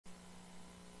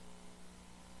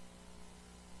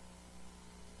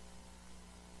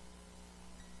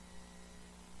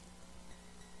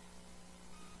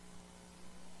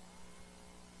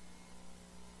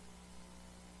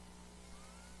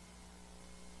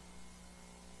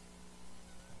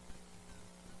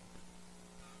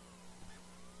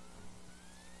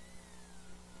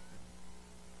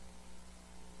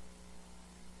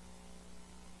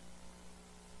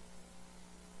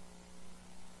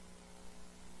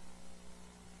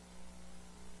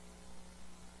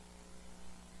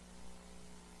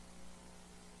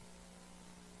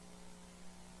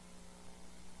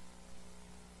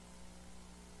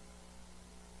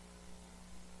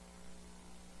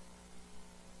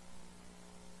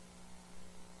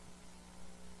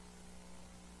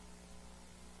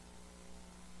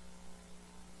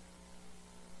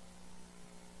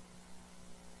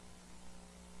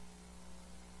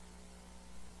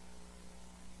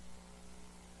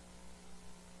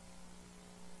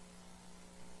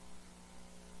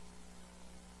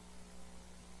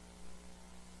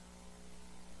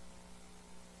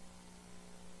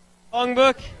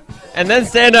Songbook, and then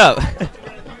stand up.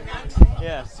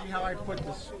 Yeah. See how I put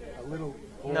this a little.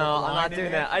 No, I'm not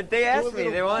doing that. They asked me.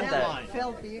 They want that.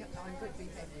 Phil, be on good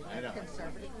behavior.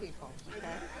 Conservative people. Okay?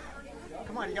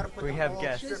 Come on, you gotta put We the have whole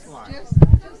guests. strip line. Just.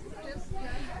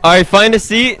 All right, find a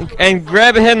seat and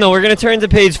grab a hymnal. We're going to turn to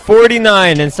page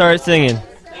 49 and start singing.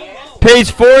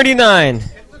 Page 49,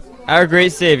 Our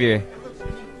Great Savior.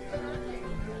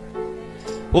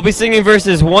 We'll be singing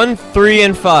verses 1, 3,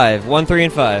 and 5. 1, 3,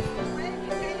 and 5.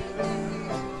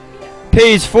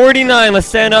 Page 49, let's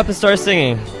stand up and start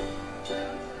singing.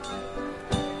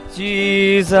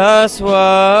 Jesus,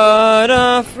 what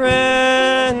a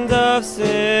friend of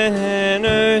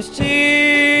sinners.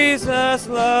 Jesus,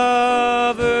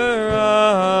 lover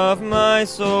of my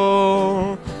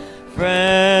soul.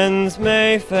 Friends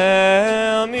may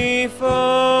fail me,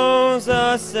 foes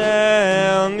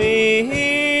assail me.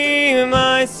 He,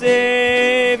 my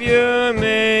Savior,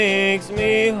 makes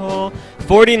me whole.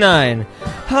 49.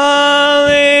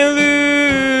 Hallelujah,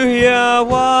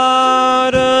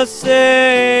 what a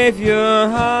Savior.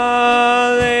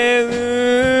 Hallelujah,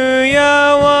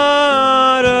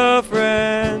 what a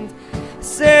friend.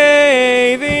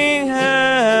 Saving,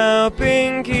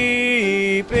 helping,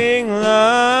 keeping,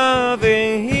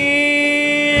 loving.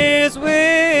 He is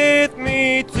with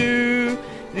me to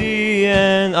the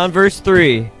end. On verse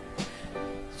 3.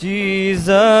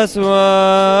 Jesus,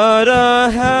 what a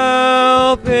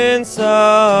help in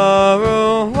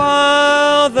sorrow,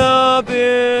 while the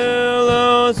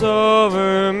billows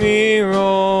over me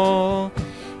roll.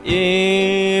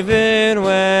 Even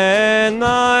when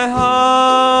my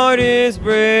heart is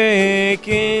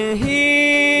breaking,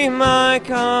 He, my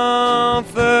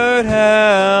comfort,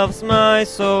 helps my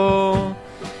soul.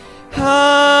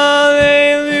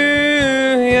 Hallelujah,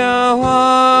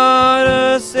 what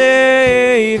a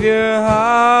Savior.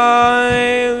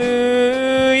 Hallelujah,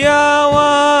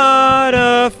 what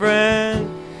a friend.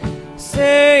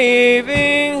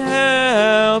 Saving,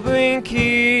 helping,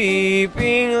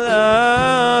 keeping,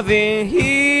 loving.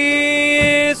 He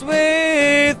is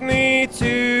with me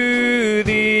to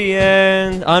the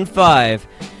end. On 5.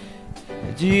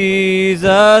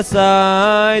 Jesus,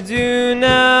 I do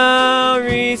now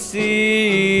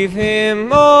receive Him,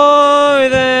 more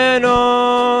than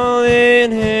all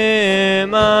in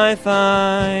Him I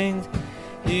find.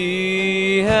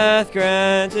 He hath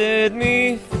granted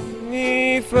me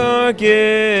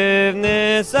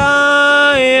forgiveness.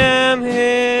 I am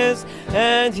His,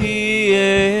 and He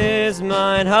is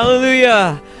mine.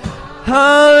 Hallelujah!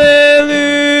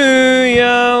 Hallelujah,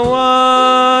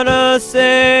 what a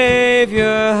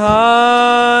Savior.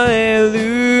 Hallelujah,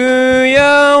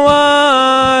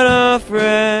 what a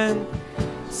friend.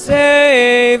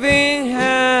 Saving,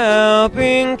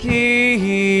 helping,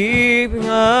 keeping,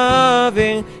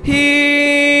 loving.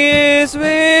 He is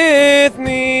with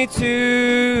me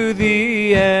to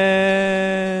the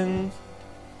end.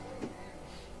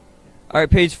 All right,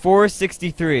 page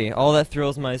 463, All That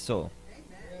Thrills My Soul.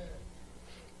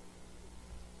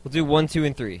 We'll do 1, 2,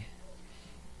 and 3.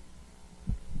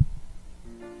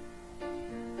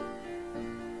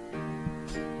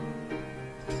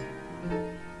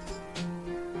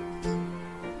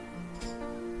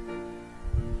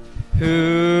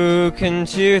 Who can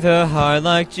cheer the heart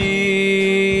like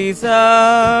Jesus,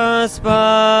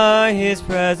 by His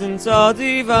presence all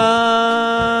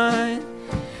divine?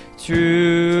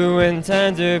 True and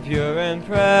tender, pure and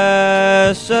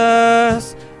precious,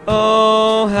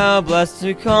 oh, how blessed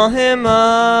to call Him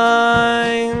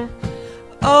mine.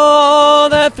 All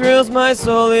that thrills my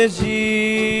soul is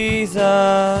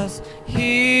Jesus.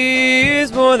 He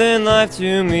is more than life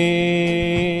to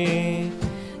me,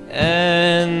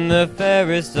 and the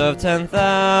fairest of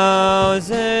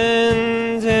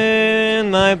 10,000 in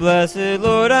my blessed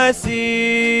Lord I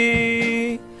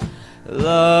see.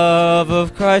 Love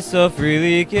of Christ so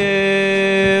freely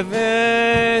given,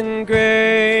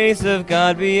 grace of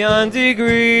God beyond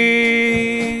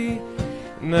degree,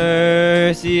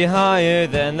 mercy higher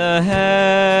than the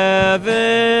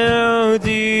heaven, oh,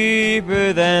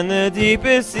 deeper than the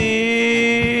deepest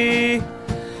sea.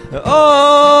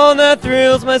 All that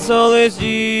thrills my soul is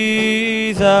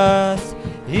Jesus.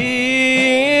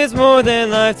 He is more than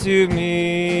life to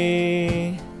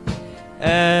me,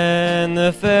 and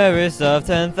the fairest of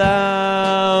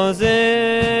 10,000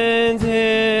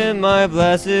 in my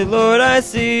blessed Lord I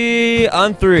see.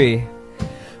 On 3.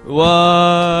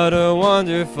 What a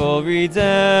wonderful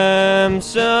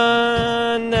redemption,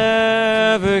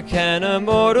 never can a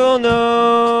mortal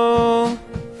know.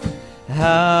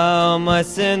 How my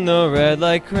sin, though red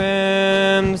like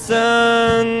crimson,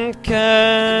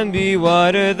 can be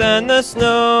whiter than the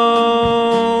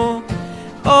snow.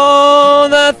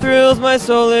 thrills my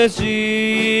soul is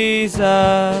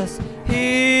Jesus.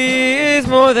 He is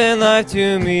more than life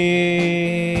to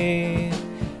me,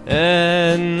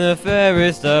 and the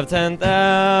fairest of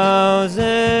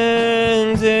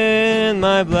 10,000 in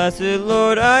my blessed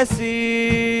Lord I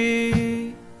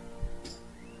see.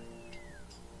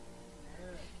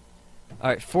 All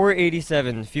right,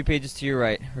 487, a few pages to your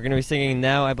right. We're going to be singing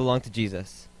Now I Belong to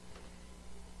Jesus.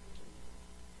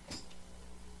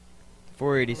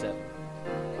 487.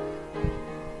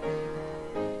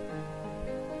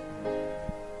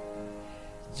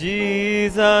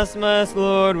 Jesus, my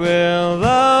Lord, will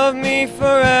love me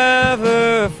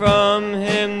forever. From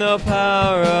him no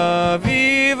power of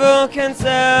evil can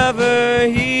sever.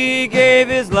 He gave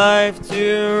his life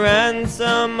to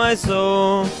ransom my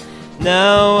soul.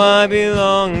 Now I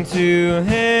belong to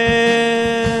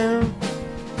him.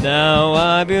 Now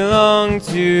I belong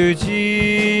to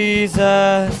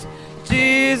Jesus.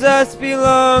 Jesus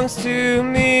belongs to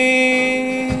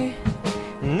me.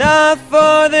 Not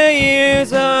for the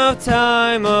years of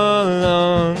time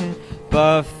alone,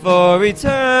 but for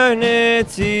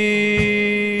eternity.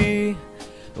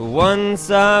 Once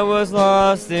I was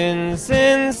lost in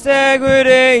sin's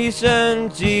degradation.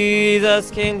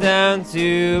 Jesus came down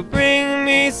to bring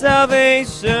me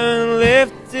salvation,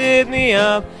 lifted me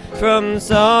up from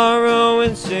sorrow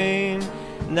and shame.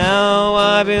 Now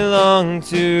I belong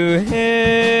to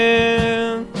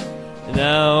him.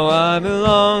 Now I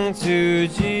belong to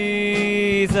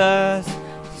Jesus.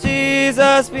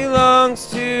 Jesus belongs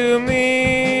to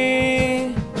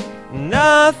me.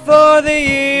 Not for the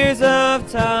years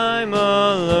of time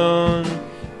alone,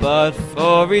 but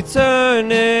for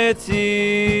eternity.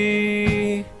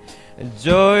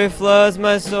 Joy floods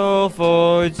my soul,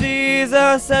 for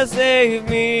Jesus has saved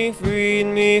me, freed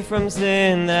me from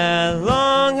sin that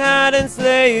long had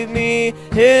enslaved me.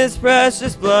 His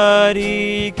precious blood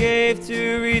he gave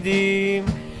to redeem.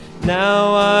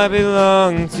 Now I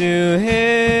belong to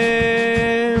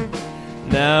him.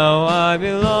 Now I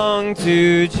belong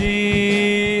to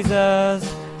Jesus.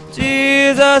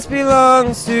 Jesus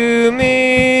belongs to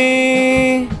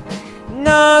me.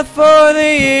 Not for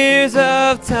the years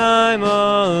of time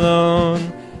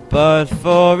alone, but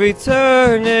for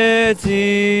eternity.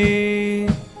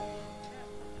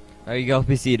 There you go,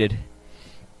 be seated.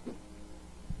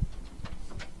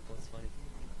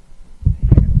 I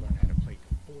gotta learn how to play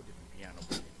 4 different pianos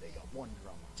if they got one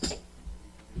drummer.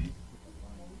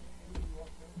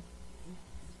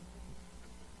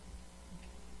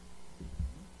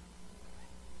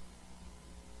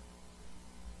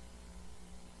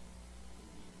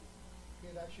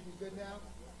 Okay, that should be good now,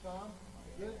 Tom?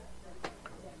 Good?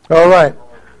 All right.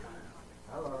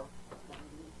 I'm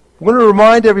going to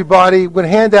remind everybody, we're going to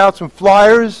hand out some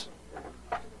flyers.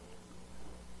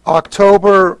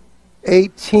 October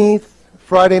 18th,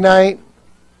 Friday night,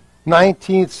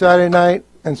 19th, Saturday night,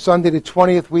 and Sunday the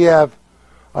 20th, we have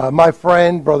my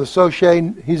friend, Brother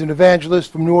Soche. He's an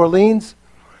evangelist from New Orleans,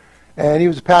 and he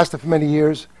was a pastor for many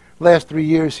years. Last 3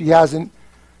 years, he hasn't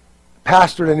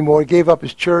pastored anymore. He gave up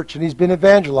his church, and he's been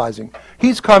evangelizing.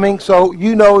 He's coming, so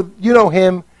you know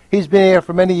him. He's been here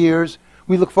for many years.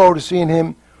 We look forward to seeing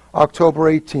him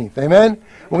October 18th. Amen?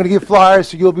 We're going to give flyers,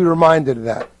 so you'll be reminded of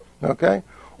that. Okay?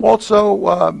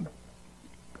 Also,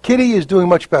 Kitty is doing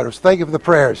much better, so thank you for the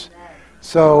prayers.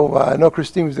 So I know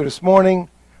Christine was there this morning.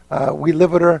 We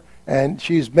live with her, and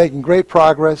she's making great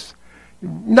progress.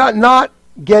 Not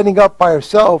getting up by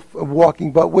herself,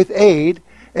 walking, but with aid,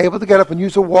 able to get up and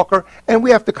use a walker, and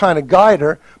we have to kind of guide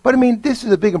her. But, I mean, this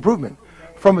is a big improvement.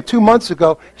 From 2 months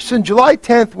ago, since July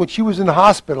 10th, when she was in the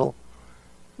hospital,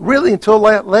 really until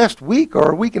last week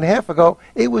or a week and a half ago,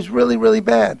 it was really, really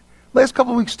bad. Last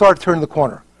couple of weeks started turning the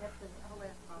corner.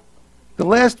 The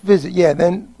last visit, yeah,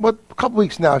 then a couple of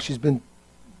weeks now she's been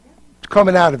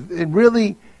coming out of it.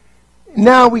 Really,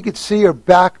 now we could see her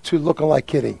back to looking like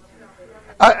Kitty.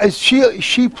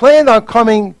 She planned on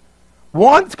coming,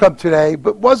 wanted to come today,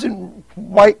 but wasn't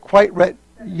quite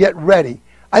yet ready.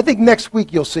 I think next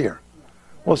week you'll see her.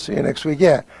 We'll see her next week,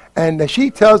 yeah. And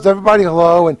she tells everybody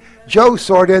hello. And Joe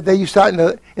saw her. They used to out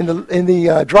in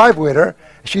the drive with her.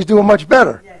 She's doing much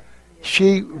better.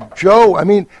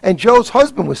 And Joe's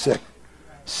husband was sick.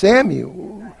 Sammy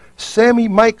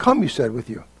might come. You said with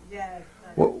you. Yes.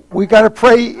 Well, we got to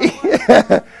pray.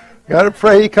 Got to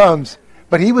pray he comes.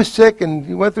 But he was sick, and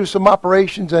he went through some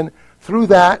operations, and through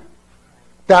that,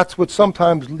 that's what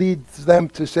sometimes leads them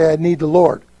to say, "I need the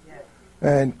Lord,"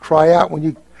 and cry out when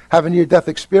you have a near-death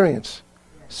experience.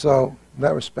 So, in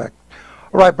that respect.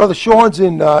 All right, Brother Sean's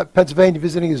in Pennsylvania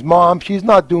visiting his mom. She's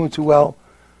not doing too well.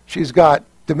 She's got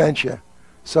dementia.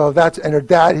 So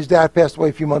his dad passed away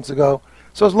a few months ago.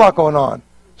 So there's a lot going on.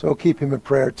 So we'll keep him in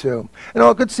prayer too.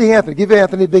 And good to see Anthony. Give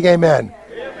Anthony a big amen.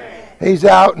 He's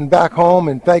out and back home,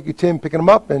 and thank you, Tim, picking him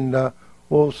up, and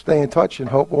we'll stay in touch and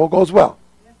hope all goes well.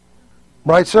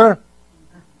 Right, sir?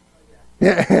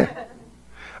 Yeah.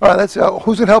 All right, let's.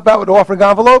 Who's going to help out with offering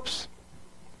envelopes?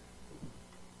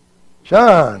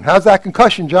 John. How's that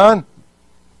concussion, John?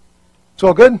 It's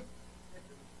all good?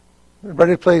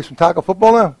 Ready to play some tackle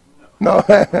football now? No.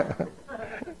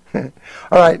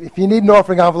 All right, if you need an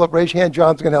offering envelope, raise your hand.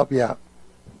 John's going to help you out.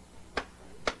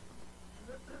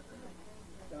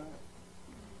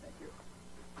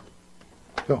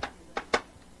 Go.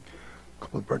 A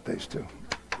couple of birthdays, too.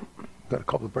 Got a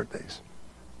couple of birthdays.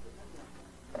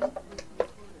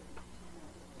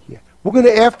 Yeah. We're going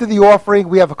to, after the offering,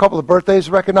 we have a couple of birthdays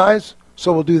to recognize,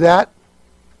 so we'll do that.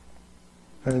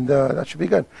 And that should be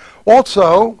good.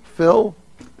 Also, Phil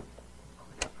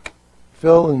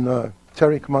and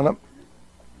Terry, come on up.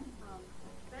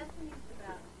 Bethany's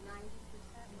about 90%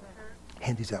 of her.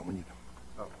 Hand these out when you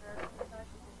do.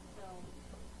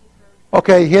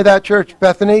 Okay, you hear that, church?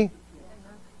 Bethany?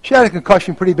 She had a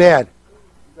concussion pretty bad.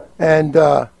 And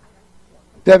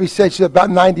Debbie said she's about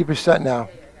 90% now.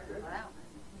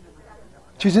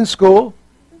 She's in school.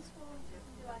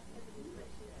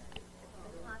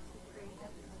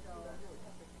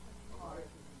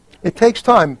 It takes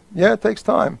time. Yeah, it takes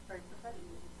time.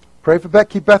 Pray for Beth.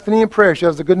 Keep Bethany in prayer. She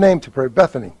has a good name to pray.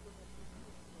 Bethany.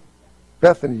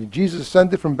 Bethany. Jesus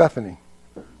ascended from Bethany.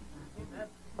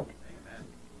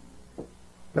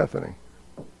 Bethany.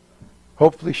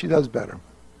 Hopefully she does better.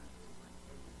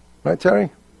 Right, Terry?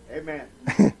 Amen.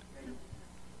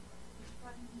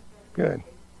 Good.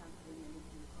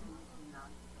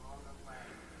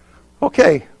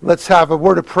 Okay, let's have a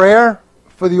word of prayer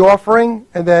for the offering,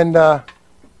 and then I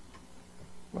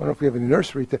don't know if we have any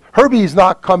nursery. Herbie's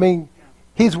not coming.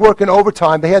 He's working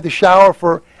overtime. They had the shower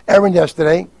for Erin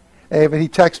yesterday, and he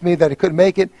texted me that he couldn't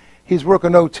make it. He's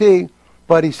working OT,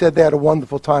 but he said they had a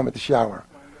wonderful time at the shower.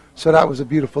 So that was a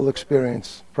beautiful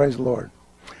experience. Praise the Lord.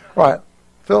 All right.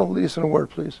 Phil, lead us in a word,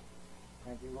 please.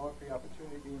 Thank you, Lord, for the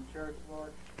opportunity to be in church,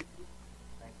 Lord.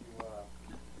 Thank you for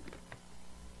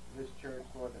this church,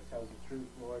 Lord, that tells the truth,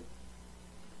 Lord.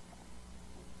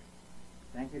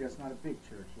 Thank you that's not a big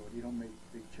church, Lord. You don't make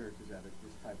big churches out of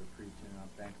this type of preaching, and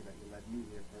I'm thankful that you let me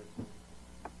here personally.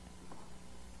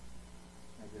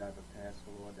 Thank you that I have a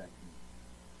pastor, Lord, that can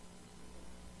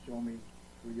show me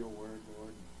through your word,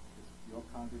 Lord, your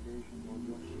congregation, Lord,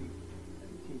 your sheep, that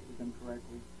he teaches them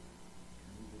correctly.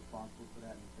 And he's responsible for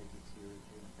that and takes it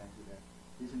seriously. And thank you that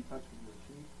he's in touch with your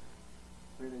sheep.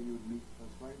 Pray that you would meet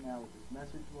us right now with this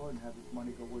message, Lord, and have this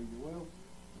money go where you will.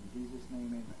 In Jesus'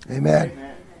 name, amen.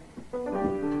 Amen.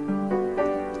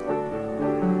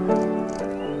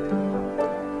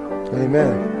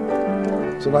 Amen.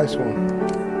 It's a nice one.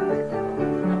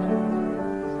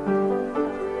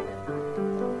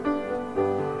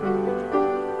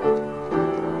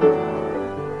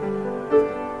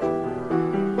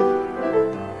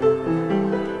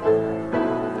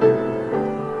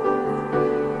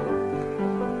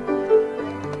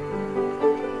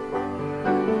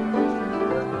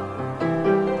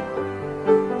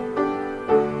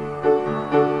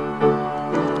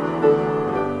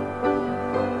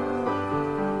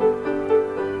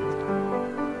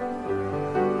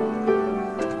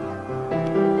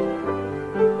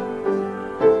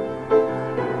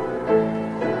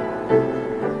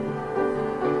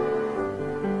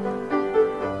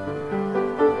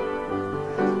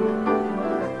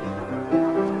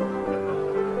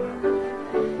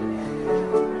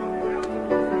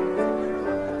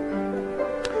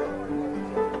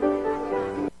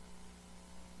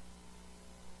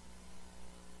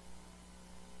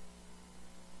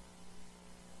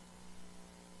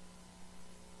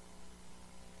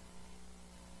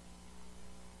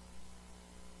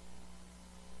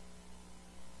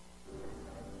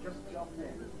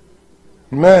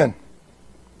 Amen.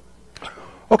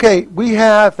 Okay, we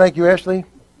have, thank you, Ashley.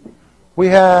 We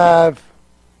have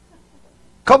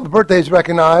a couple of birthdays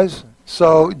recognized.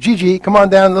 So, Gigi, come on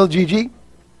down, little Gigi.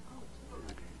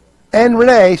 And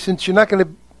Renee, since you're not going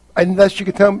to, unless you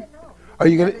can tell me, are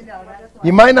you going to,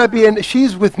 you might not be in,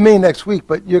 she's with me next week,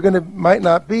 but you're going to, might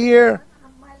not be here.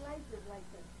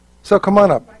 So come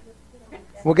on up.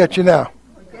 We'll get you now.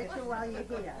 Get you while you're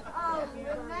here.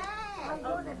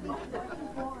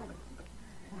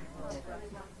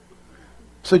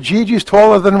 So Gigi's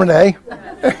taller than Renee.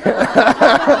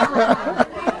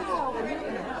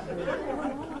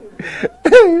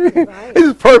 This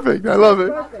is perfect. I love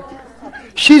it.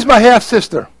 She's my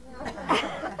half-sister.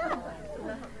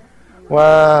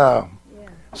 Wow.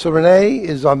 So Renee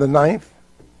is on the 9th,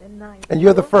 And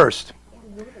you're the first.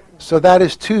 So that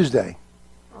is Tuesday.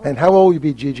 And how old will you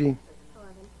be, Gigi?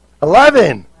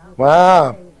 11.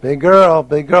 Wow. Big girl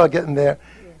getting there.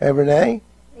 And Renee?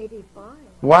 85.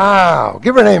 Wow.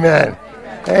 Give Renee, man.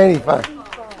 85.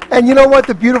 And you know what?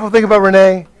 The beautiful thing about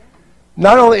Renee,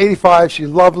 not only 85, she's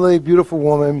a lovely, beautiful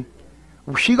woman.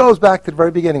 She goes back to the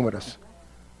very beginning with us,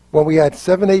 when we had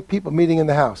 7, 8 people meeting in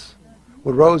the house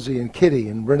with Rosie and Kitty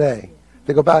and Renee.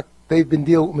 They go back. They've been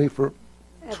dealing with me for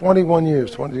 21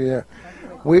 years. 20 years.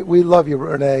 We love you,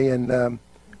 Renee, and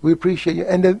we appreciate you.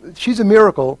 And she's a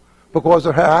miracle because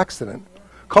of her accident.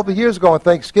 A couple of years ago on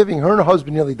Thanksgiving, her and her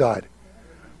husband nearly died.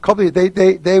 A couple of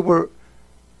they were.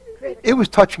 It was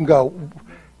touch and go.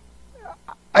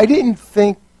 I didn't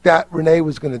think that Renee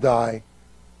was going to die,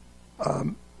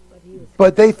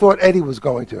 but they thought Eddie was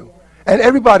going to, and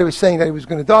everybody was saying that he was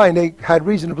going to die, and they had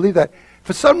reason to believe that.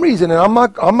 For some reason, and I'm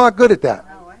not good at that,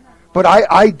 but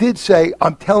I did say,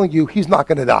 I'm telling you, he's not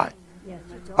going to die.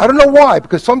 I don't know why,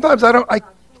 because sometimes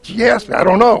she asked me, I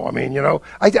don't know. I mean,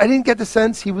 I didn't get the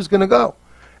sense he was going to go.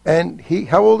 And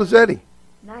how old is Eddie?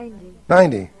 90.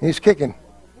 90. He's kicking.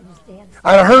 He's dancing.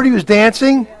 I heard he was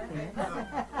dancing.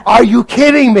 Are you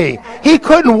kidding me? He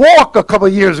couldn't walk a couple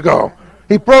of years ago.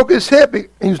 He broke his hip.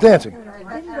 He was dancing.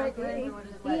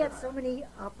 He had so many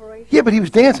operations. Yeah, but he was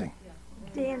dancing.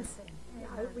 Dancing.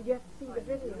 You have to see the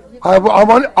video.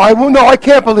 I will. No, I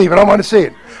can't believe it. I want to see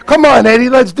it. Come on, Eddie.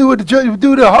 Let's do the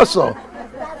hustle.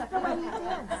 That's the way he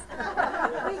danced.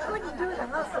 We couldn't do the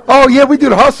hustle. Oh yeah, we do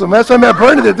the hustle, man. That's why I met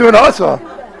Bernadette doing the hustle.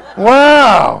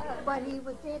 Wow. But he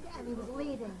was there and he was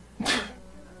leading.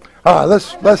 All right,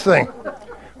 let's sing.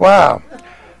 Wow.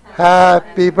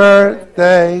 Happy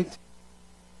birthday.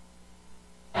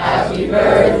 Happy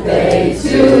birthday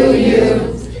to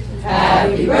you.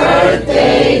 Happy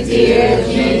birthday, dear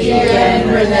Gigi and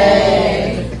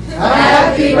Renee.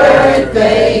 Happy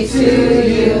birthday to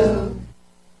you.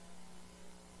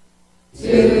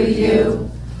 To you.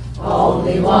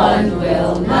 Only one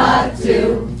will not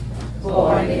do.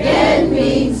 Born again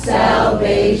means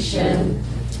salvation.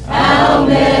 How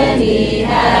many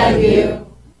have you?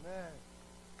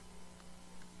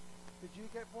 Did you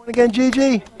get born again,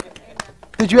 Gigi?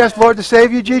 Did you ask the Lord to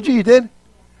save you, Gigi? You did?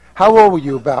 How old were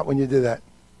you about when you did that?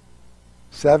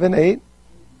 7, 8?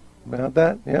 About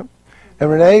that? Yep. And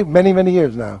Renee, many, many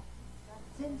years now.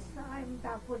 Since I'm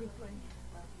about 43.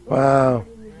 Wow.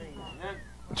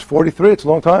 It's 43. It's a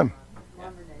long time.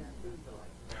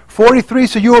 43,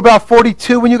 so you were about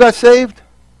 42 when you got saved?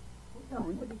 No,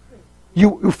 43. You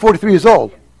were 43 years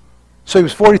old. So it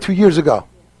was 42 years ago.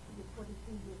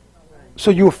 So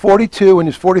you were 42 and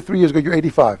it's 43 years ago. You're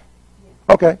 85.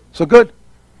 Okay, so good.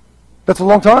 That's a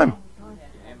long time.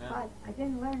 But I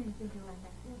didn't learn anything during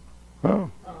that.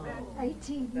 Oh.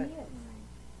 18 years.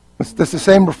 That's the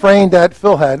same refrain that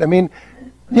Phil had. I mean,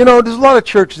 there's a lot of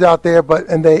churches out there,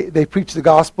 and they preach the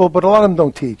gospel, but a lot of them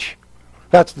don't teach.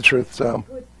 That's the truth. So.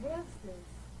 Good pastors,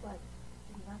 but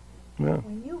Yeah.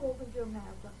 when you opened your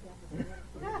mouth up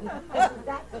there,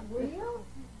 that's real?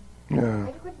 Yeah.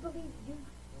 I couldn't believe you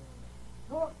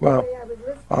talked Well, the way I was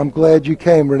listening. I'm glad you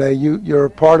came, Renee. You're a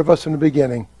part of us from the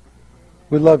beginning.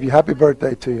 We love you. Happy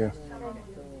birthday to you.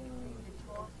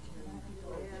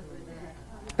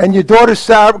 And your granddaughter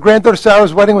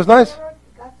Sarah's wedding was nice?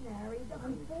 Got married.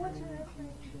 Unfortunately,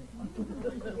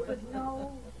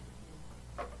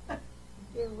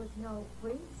 there was no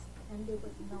priest and there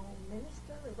was no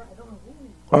minister. I don't know who.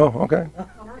 Oh, okay. Not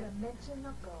a mention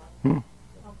of God. Hmm.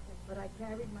 Okay, but I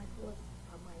carried my cross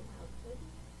on my outfit,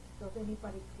 so if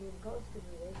anybody came close to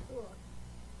me, they saw.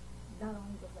 Not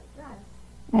only was I dressed,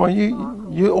 Well,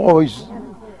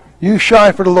 you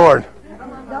shine for the Lord.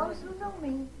 those who know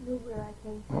me knew where I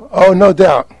came from. Oh, no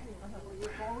doubt.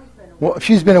 Well,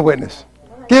 she's been a witness.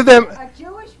 Give them. A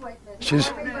Jewish witness. She's.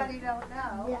 Everybody don't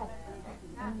know. Yes.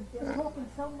 And they're talking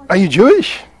so much. Are you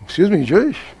Jewish? Excuse me,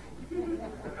 Jewish?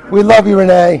 We love you,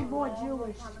 Renee. More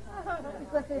Jewish.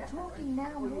 Because they're talking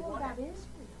now more about Israel.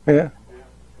 Yeah,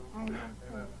 And I'm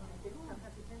saying,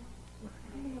 it's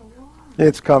coming along.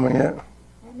 it's coming. Yeah.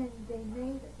 And then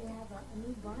they have a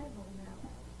new Bible now,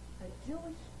 a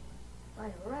Jewish, by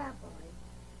a rabbi,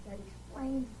 that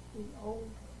explains the old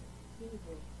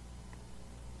Hebrew.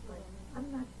 But I'm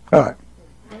not. All right.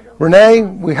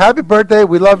 Renee, happy birthday.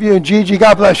 We love you. And Gigi,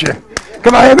 God bless you.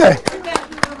 Come on, amen.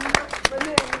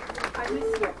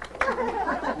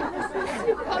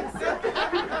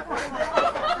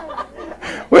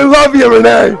 We love you,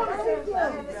 Renee.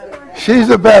 She's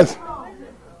the best.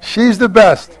 She's the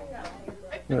best.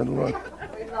 Good Lord. I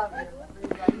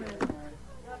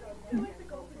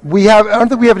don't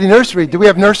think we have any nursery. Do we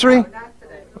have nursery?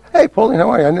 Hey, Pauline, how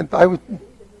are you?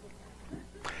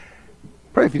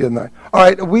 Pray for you tonight. All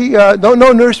right, we no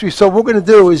nursery, so what we're going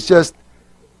to do is just,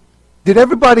 did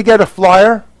everybody get a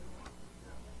flyer?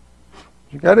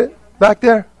 You got it? Back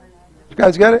there? You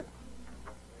guys got it?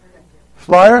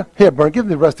 Flyer? Here, Bern, give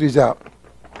the rest of these out.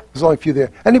 There's only a few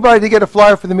there. Anybody get a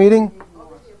flyer for the meeting?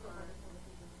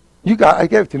 I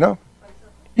gave it to you, no?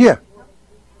 Yeah.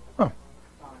 Oh.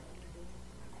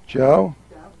 Joe?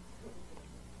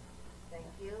 Thank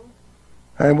you.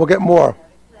 And we'll get more.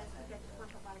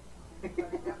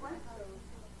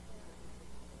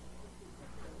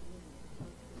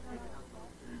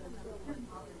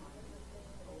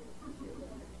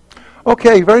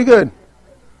 Okay, very good.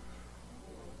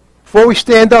 Before we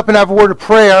stand up and have a word of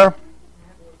prayer,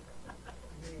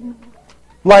 I'd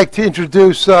like to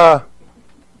introduce a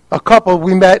couple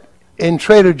we met in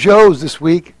Trader Joe's this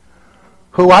week,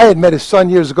 who I had met his son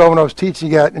years ago when I was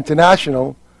teaching at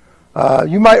International.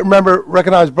 You might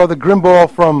recognize Brother Grimball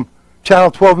from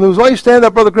Channel 12 News. Why don't you stand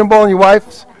up, Brother Grimball, and your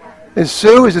wife? Is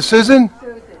Sue? Is it Susan?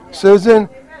 Susan.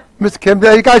 Mr. Kim,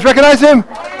 you guys recognize him?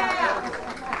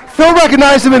 Phil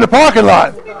recognized him in the parking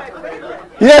lot.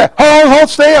 Yeah, hold,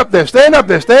 stay up there, stand up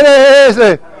there, stand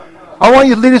there. I want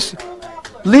you to lead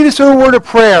us in a word of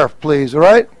prayer, please, all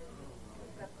right?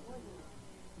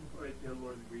 Dear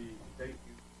Lord, we thank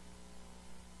you.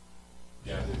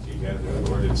 Gathered together,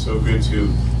 Lord, it's so good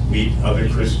to meet other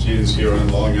Christians here on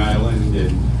Long Island,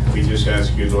 and we just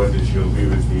ask you, Lord, that you'll be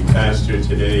with the pastor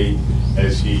today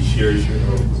as he shares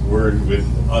your word with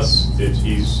us that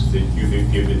you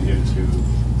have given him to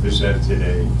present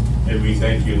today. And we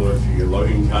thank you, Lord, for your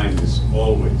loving kindness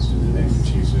always. In the name of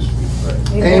Jesus we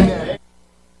pray.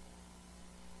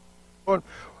 Amen.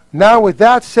 Now, with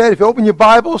that said, if you open your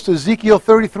Bibles to Ezekiel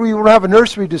 33, we don't have a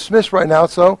nursery dismissed right now,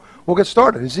 so we'll get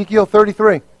started. Ezekiel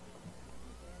 33.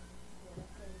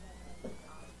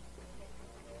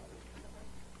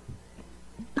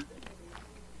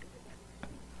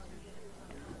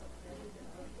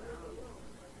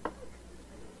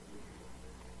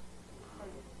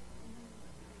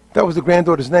 That was the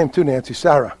granddaughter's name too, Nancy,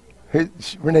 Sarah.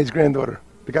 Renee's granddaughter.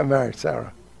 They got married,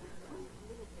 Sarah.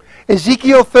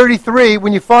 Ezekiel 33,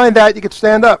 when you find that, you can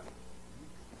stand up.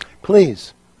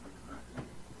 Please.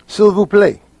 S'il vous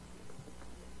plaît.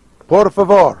 Por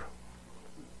favor.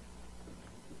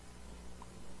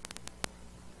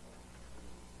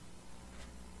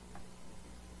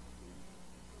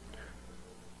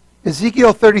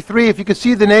 Ezekiel 33, if you could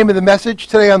see the name of the message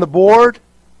today on the board.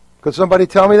 Could somebody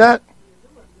tell me that?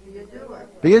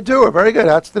 Be a doer. Very good.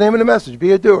 That's the name of the message.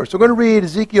 Be a doer. So we're going to read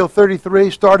Ezekiel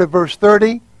 33, start at verse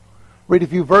 30, read a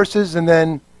few verses, and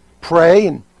then pray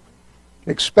and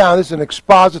expound. This is an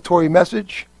expository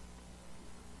message.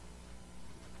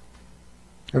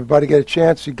 Everybody get a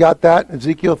chance? You got that?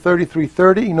 Ezekiel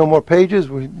 33:30. No more pages.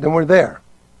 Then we're there.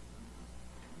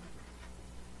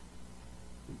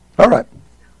 All right.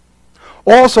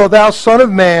 Also, thou son of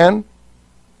man,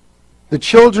 the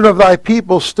children of thy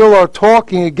people still are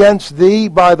talking against thee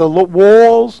by the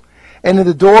walls and in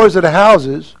the doors of the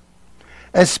houses,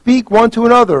 and speak one to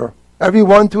another, every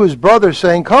one to his brother,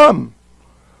 saying, Come,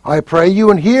 I pray you,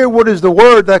 and hear what is the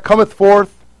word that cometh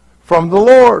forth from the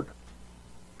Lord.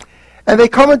 And they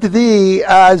come unto thee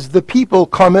as the people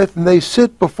cometh, and they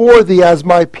sit before thee as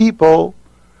my people,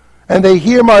 and they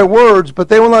hear my words, but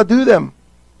they will not do them.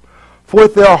 For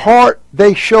with their heart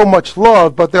they show much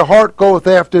love, but their heart goeth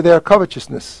after their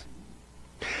covetousness.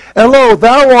 And lo,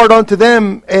 thou art unto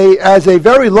them as a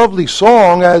very lovely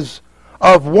song, as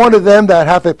of one of them that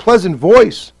hath a pleasant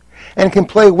voice, and can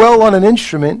play well on an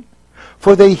instrument.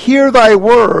 For they hear thy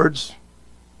words,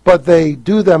 but they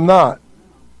do them not.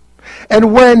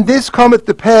 And when this cometh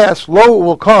to pass, lo, it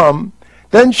will come,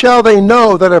 then shall they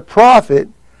know that a prophet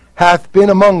hath been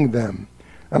among them.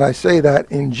 And I say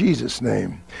that in Jesus'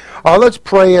 name. Let's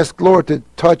pray, ask the Lord to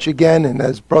touch again. And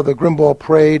as Brother Grimball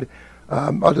prayed,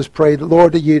 I'll just pray, the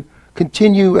Lord, that you'd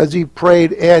continue, as he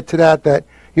prayed, add to that, that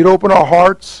you'd open our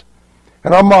hearts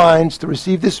and our minds to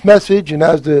receive this message. And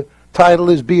as the title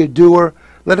is, Be a Doer,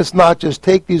 let us not just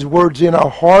take these words in our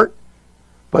heart,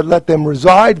 but let them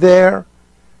reside there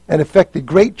and affect a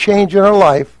great change in our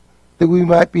life, that we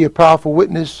might be a powerful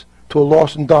witness to a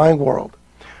lost and dying world.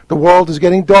 The world is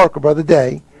getting darker by the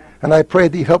day, and I pray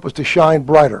that you help us to shine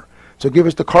brighter. So give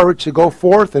us the courage to go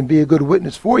forth and be a good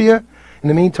witness for you. In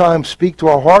the meantime, speak to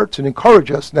our hearts and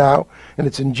encourage us now. And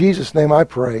it's in Jesus' name I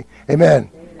pray. Amen.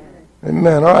 Amen.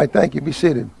 Amen. All right, thank you. Be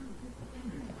seated.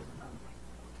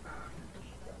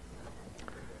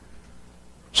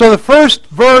 So the first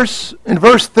verse, in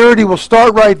verse 30, we'll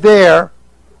start right there.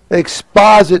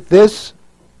 Exposit this.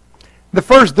 The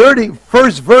first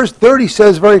verse 30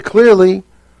 says very clearly,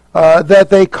 that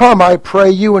they come, I pray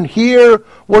you, and hear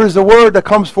what is the word that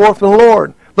comes forth from the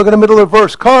Lord. Look at the middle of the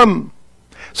verse. Come.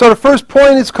 So the first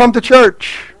point is come to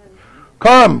church.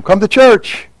 Come to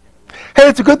church. Hey,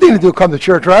 it's a good thing to do, come to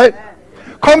church, right?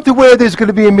 Come to where there's going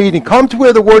to be a meeting. Come to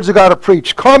where the words of God are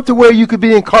preached. Come to where you could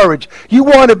be encouraged. You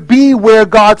want to be where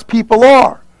God's people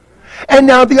are. And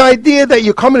now the idea that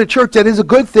you're coming to church, that is a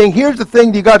good thing. Here's the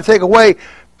thing you got to take away.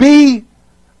 Be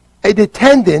in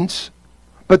attendance,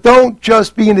 but don't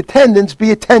just be in attendance,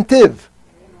 be attentive.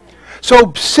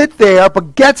 So sit there,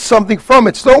 but get something from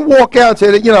it. So don't walk out and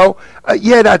say that,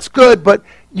 yeah, that's good, but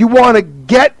you want to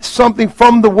get something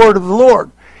from the word of the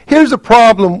Lord. Here's the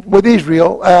problem with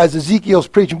Israel as Ezekiel's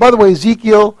preaching. By the way,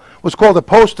 Ezekiel was called a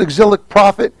post-exilic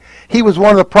prophet. He was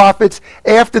one of the prophets.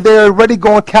 After they're already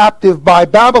gone captive by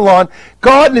Babylon,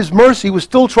 God in his mercy was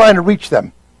still trying to reach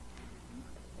them.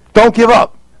 Don't give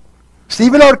up. So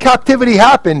even though the captivity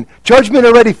happened, judgment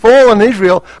already fallen in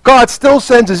Israel, God still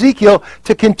sends Ezekiel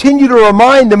to continue to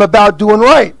remind them about doing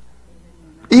right.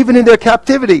 Even in their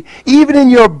captivity. Even in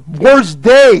your worst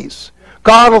days,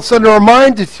 God will send a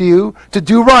reminder to you to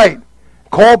do right.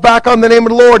 Call back on the name of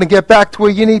the Lord and get back to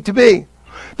where you need to be.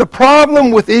 The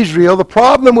problem with Israel, the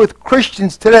problem with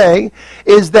Christians today,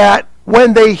 is that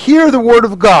when they hear the word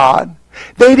of God,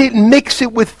 they didn't mix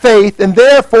it with faith, and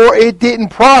therefore it didn't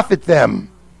profit them.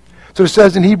 So it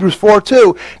says in Hebrews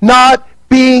 4:2, not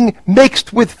being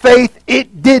mixed with faith,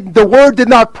 the word did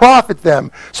not profit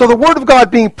them. So the word of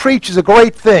God being preached is a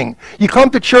great thing. You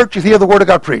come to church, you hear the word of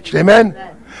God preached. Amen?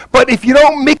 But if you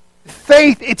don't mix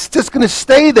faith, it's just going to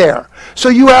stay there. So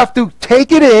you have to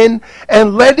take it in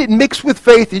and let it mix with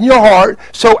faith in your heart,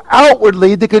 so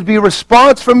outwardly there could be a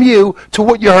response from you to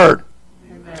what you heard.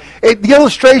 The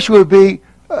illustration would be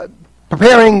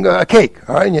preparing a cake,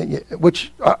 all right,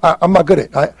 which I'm not good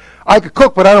at. I could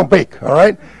cook, but I don't bake, all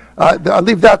right? I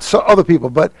leave that to other people,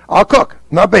 but I'll cook,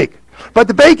 not bake. But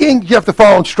the baking, you have to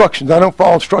follow instructions. I don't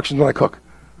follow instructions when I cook.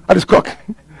 I just cook.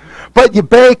 But you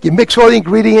bake, you mix all the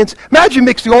ingredients. Imagine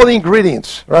mixing all the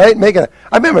ingredients, right? I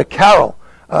remember Carol,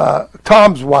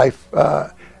 Tom's wife,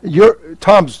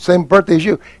 Tom's same birthday as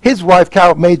you. His wife,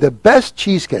 Carol, made the best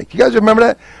cheesecake. You guys remember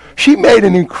that? She made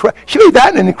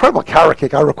that in an incredible carrot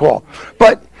cake, I recall.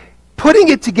 But putting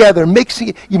it together, mixing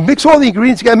it, you mix all the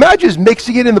ingredients together. Imagine just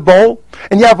mixing it in the bowl,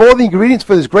 and you have all the ingredients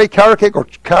for this great carrot cake or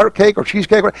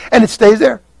cheesecake, and it stays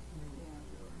there.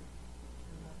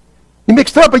 You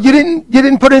mixed it up, but you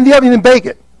didn't put it in the oven, you didn't bake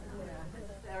it.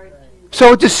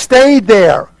 So it just stayed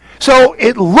there. So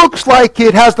it looks like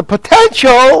it has the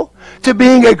potential to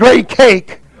being a great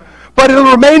cake, but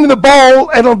it'll remain in the bowl,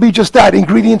 and it'll be just that,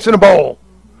 ingredients in a bowl.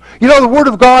 You know, the Word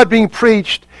of God being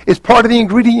preached is part of the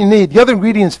ingredient you need. The other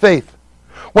ingredient is faith.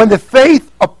 When the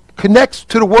faith connects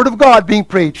to the Word of God being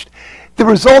preached, the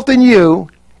result in you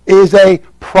is a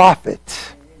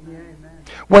profit.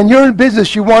 When you're in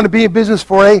business, you want to be in business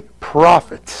for a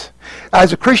profit.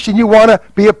 As a Christian, you want to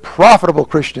be a profitable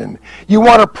Christian. You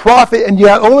want to profit, and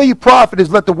only you profit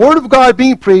is let the Word of God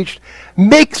being preached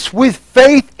mix with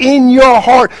faith in your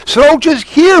heart. So don't just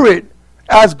hear it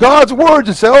as God's words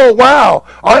and say, oh, wow,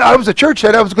 I was a church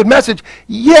head, that was a good message.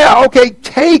 Yeah, okay,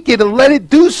 take it and let it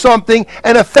do something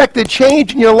and affect a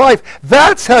change in your life.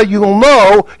 That's how you'll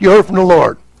know you heard from the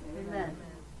Lord. Amen.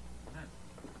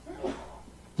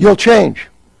 You'll change.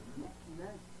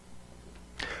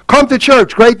 Come to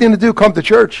church. Great thing to do, come to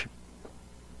church.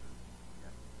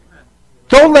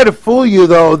 Don't let it fool you,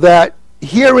 though, that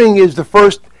hearing is the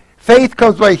first. Faith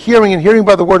comes by hearing, and hearing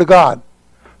by the Word of God.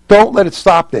 Don't let it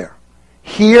stop there.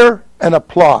 Hear and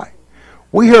apply.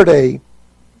 We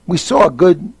saw a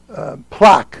good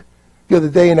plaque the other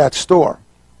day in that store.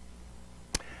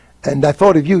 And I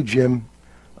thought of you, Jim.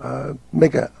 I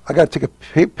got to take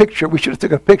a picture. We should have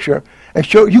taken a picture and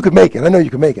show. You could make it. I know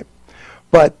you can make it.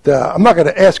 But I'm not going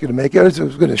to ask you to make it. I was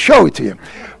going to show it to you.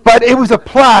 But it was a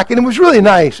plaque, and it was really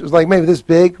nice. It was like maybe this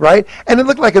big, right? And it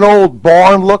looked like an old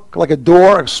barn look, like a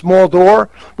door, a small door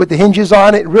with the hinges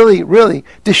on it. Really, really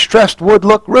distressed wood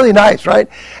look. Really nice, right?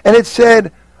 And it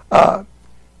said,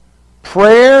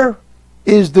 prayer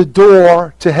is the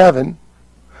door to heaven,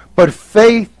 but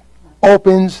faith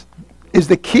is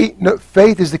the key. No,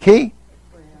 faith is the key.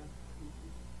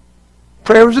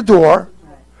 Prayer is the door.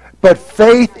 But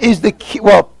faith is the key.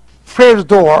 Well, prayer is the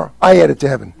door. I added to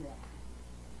heaven.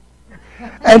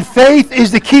 And faith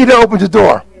is the key to open the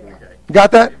door. You got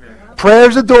that? Prayer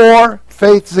is the door.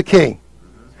 Faith is the key.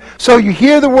 So you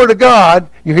hear the Word of God.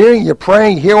 You're hearing, you're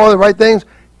praying, you hear all the right things.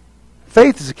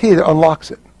 Faith is the key that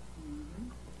unlocks it.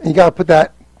 And you got to put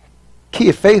that key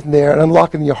of faith in there and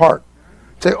unlock it in your heart.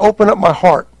 Say, open up my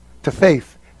heart to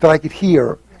faith that I could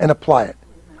hear and apply it.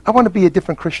 I want to be a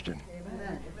different Christian.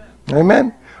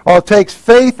 Amen? Oh, it takes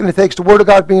faith and it takes the word of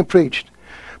God being preached.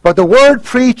 But the word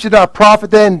preached did not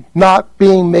profit then, not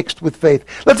being mixed with faith.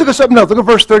 Let's look at something else. Look at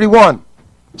verse 31.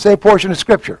 Same portion of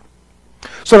Scripture.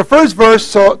 So the first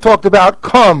verse talked about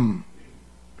come.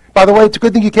 By the way, it's a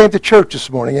good thing you came to church this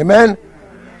morning. Amen?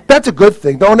 That's a good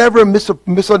thing. Don't ever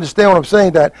misunderstand what I'm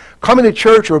saying, that coming to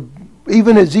church, or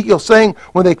even Ezekiel saying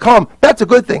when they come, that's a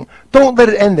good thing. Don't let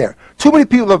it end there. Too many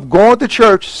people have gone to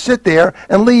church, sit there,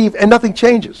 and leave, and nothing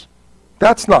changes.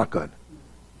 That's not good.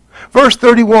 Verse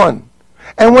 31.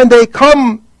 And when they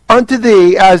come unto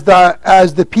thee as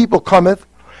the people cometh,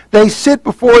 they sit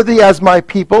before thee as my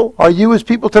people. Are you his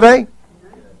people today?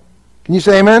 Can you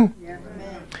say amen? Yeah.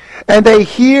 Amen. And they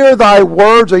hear thy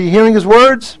words. Are you hearing his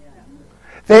words?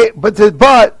 But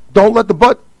don't let the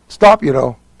but stop you,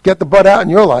 though. Get the but out in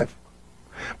your life.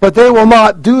 But they will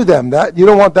not do them. That you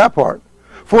don't want that part.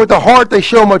 For with the heart they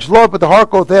show much love, but the heart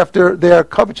goeth after their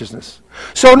covetousness.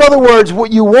 So in other words,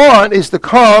 what you want is to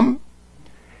come,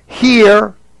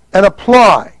 hear, and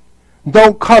apply.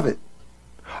 Don't covet.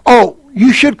 Oh,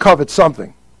 you should covet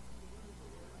something.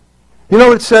 You know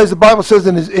what it says? The Bible says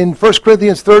in 1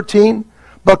 Corinthians 13,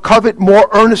 but covet more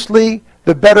earnestly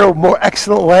the better, more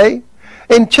excellent way.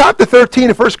 In chapter 13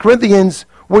 of 1 Corinthians,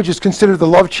 which is considered the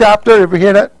love chapter, ever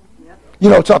hear that? Yep. You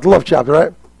know it's not the love chapter,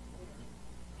 right?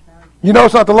 You know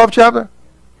it's not the love chapter?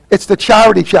 It's the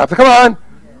charity chapter. Come on.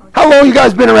 How long you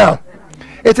guys been around?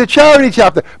 It's a charity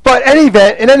chapter. But in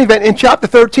any event, in chapter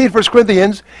 13, 1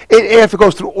 Corinthians, it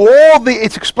goes through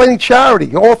it's explaining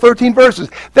charity, all 13 verses.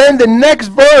 Then the next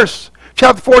verse,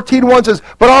 chapter 14:1 says,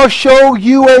 but I'll show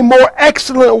you a more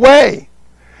excellent way.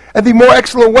 And the more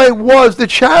excellent way was the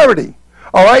charity.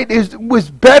 All right? It was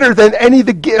better than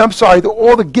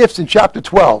all the gifts in chapter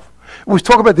 12. It was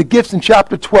talking about the gifts in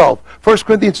chapter 12, 1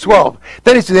 Corinthians 12.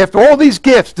 Then he says, after all these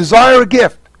gifts, desire a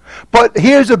gift. But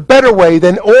here's a better way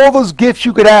than all those gifts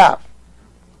you could have,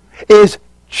 is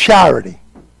charity.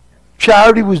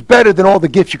 Charity was better than all the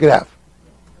gifts you could have.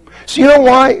 So you know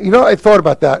why? I thought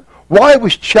about that. Why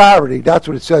was charity? That's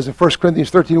what it says in 1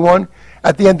 Corinthians 13:1.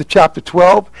 At the end of chapter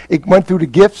 12, it went through the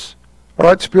gifts, all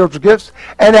right, spiritual gifts.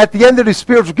 And at the end of the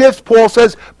spiritual gifts, Paul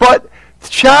says, but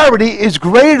charity is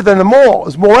greater than them all,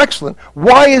 is more excellent.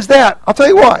 Why is that? I'll tell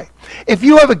you why. If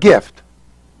you have a gift,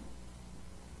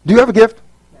 do you have a gift?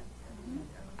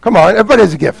 Come on, everybody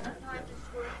has a gift.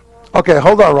 Okay,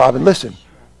 hold on, Robin. Listen.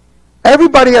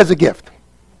 Everybody has a gift.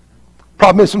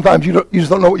 Problem is sometimes you just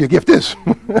don't know what your gift is.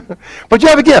 But you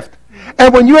have a gift.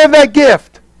 And when you have that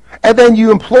gift, and then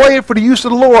you employ it for the use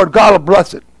of the Lord, God will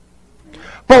bless it.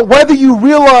 But whether you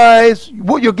realize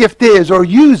what your gift is or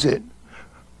use it,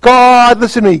 God,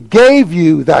 listen to me, gave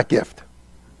you that gift.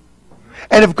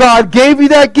 And if God gave you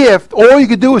that gift, all you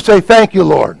could do is say, thank you,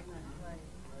 Lord.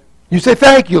 You say,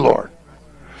 thank you, Lord.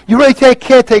 You really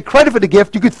can't take credit for the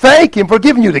gift. You could thank him for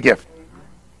giving you the gift.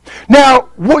 Now,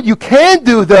 what you can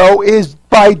do, though, is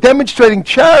by demonstrating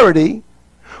charity,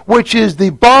 which is the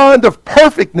bond of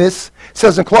perfectness, it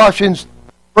says in Colossians,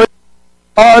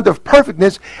 bond of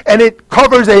perfectness, and it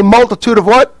covers a multitude of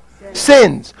what?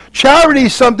 Sins. Charity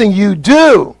is something you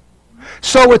do.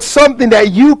 So it's something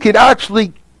that you can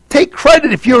actually take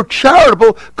credit. If you're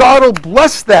charitable, God will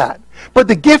bless that. But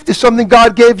the gift is something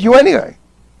God gave you anyway.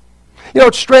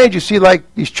 It's strange. You see, like,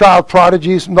 these child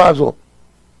prodigies. Sometimes we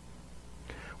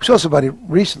saw somebody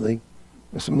recently,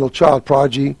 some little child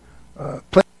prodigy,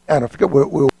 playing, I forget where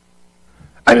it was.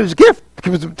 And it was a gift.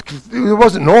 Because it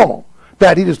wasn't normal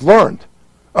that he just learned,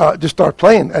 just start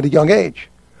playing at a young age.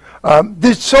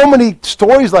 There's so many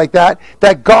stories like that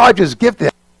God just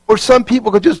gifted. Or some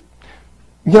people could just,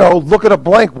 look at a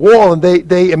blank wall and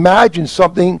they imagine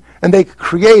something and they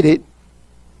create it.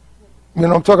 You know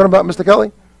what I'm talking about, Mr.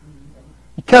 Kelly?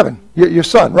 Kevin, your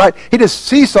son, right? He just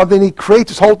sees something, he creates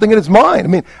this whole thing in his mind. I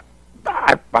mean,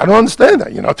 I don't understand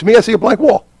that. To me, I see a blank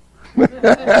wall.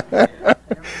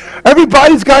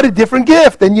 Everybody's got a different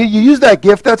gift, and you use that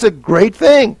gift. That's a great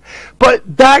thing.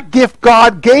 But that gift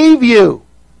God gave you.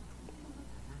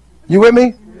 You with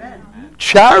me? Amen.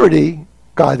 Charity,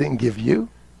 God didn't give you.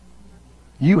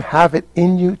 You have it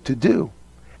in you to do.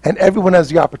 And everyone has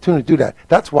the opportunity to do that.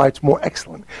 That's why it's more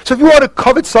excellent. So if you want to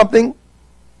covet something,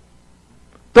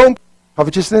 don't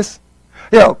covetousness.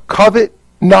 Covet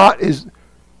not is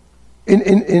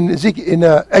in Ezekiel, in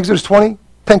Exodus 20,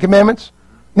 10 Commandments.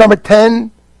 Number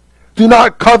 10, do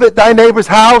not covet thy neighbor's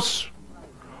house,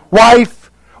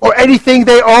 wife, or anything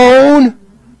they own.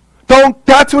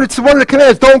 That's what it's one of the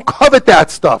commandments. Don't covet that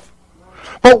stuff.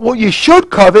 But what you should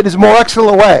covet is a more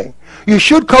excellent way. You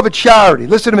should covet charity.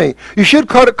 Listen to me. You should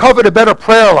covet a better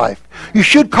prayer life. You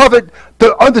should covet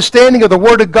the understanding of the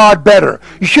Word of God better.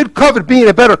 You should covet being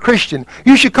a better Christian.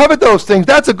 You should covet those things.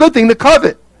 That's a good thing to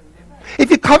covet.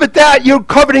 If you covet that, you're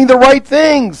coveting the right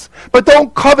things. But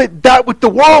don't covet that what the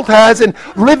world has and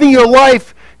living your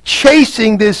life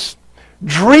chasing this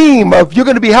dream of you're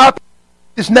going to be happy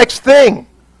with this next thing.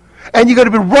 And you're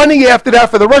going to be running after that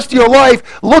for the rest of your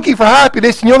life, looking for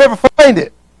happiness, and you'll never find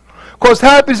it. Because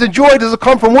happiness and joy doesn't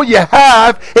come from what you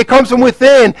have. It comes from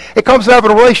within. It comes from having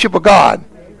a relationship with God.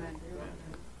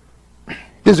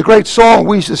 There's a great song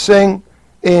we used to sing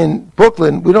in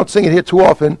Brooklyn. We don't sing it here too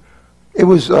often. It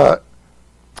was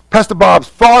Pastor Bob's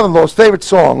father-in-law's favorite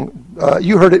song.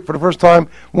 You heard it for the first time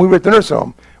when we were at the nursing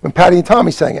home, when Patty and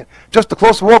Tommy sang it. Just a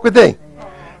Closer Walk with Thee.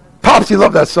 Pops, you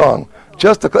love that song.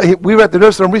 We were at the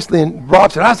nursing home recently, and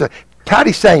Rob said,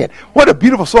 Patty sang it. What a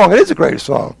beautiful song. It is a great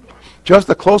song. Just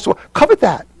a closer walk. Covet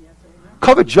that.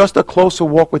 Covet just a closer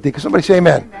walk with Thee. Can somebody say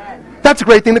amen? That's a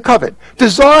great thing to covet.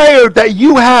 Desire that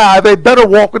you have a better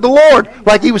walk with the Lord.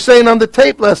 Like he was saying on the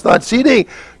tape last night, CD.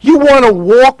 You want to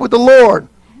walk with the Lord.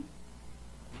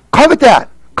 Covet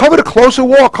that. Covet a closer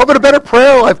walk. Covet a better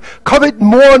prayer life. Covet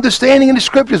more understanding in the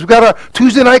Scriptures. We've got our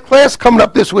Tuesday night class coming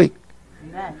up this week.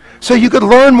 So you could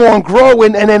learn more and grow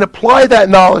and then apply that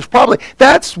knowledge probably.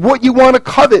 That's what you want to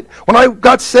covet. When I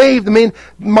got saved, I mean,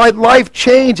 my life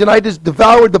changed and I just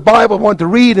devoured the Bible. I wanted to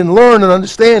read and learn and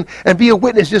understand and be a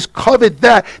witness. Just covet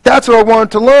that. That's what I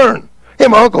wanted to learn. Hey,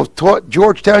 my uncle taught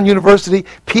Georgetown University,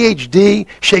 PhD,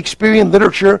 Shakespearean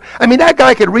literature. I mean, that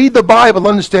guy could read the Bible,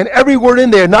 understand every word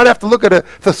in there, not have to look at a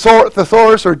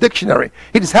thesaurus or a dictionary.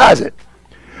 He just has it.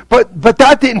 But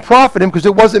that didn't profit him because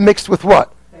it wasn't mixed with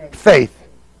what? Faith.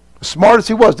 As smart as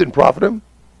he was, didn't profit him.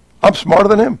 I'm smarter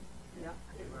than him.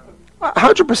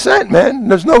 100%, man.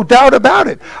 There's no doubt about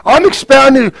it. I'm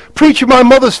expounding, preaching my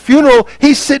mother's funeral.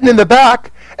 He's sitting in the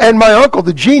back, and my uncle,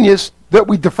 the genius that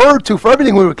we deferred to for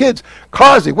everything when we were kids,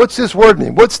 Kazi, what's this word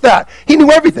mean? What's that? He knew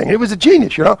everything. He was a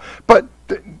genius, you know. But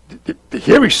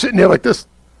here he's sitting there like this.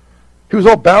 He was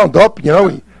all bound up, you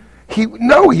know. He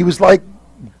was like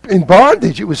in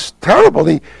bondage. It was terrible.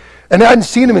 And I hadn't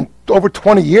seen him in over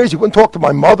 20 years. He wouldn't talk to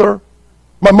my mother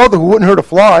who wouldn't hurt a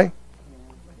fly.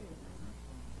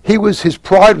 His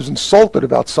pride was insulted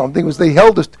about something. They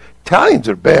held us. Italians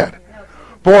are bad.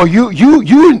 Boy,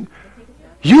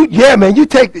 yeah, man,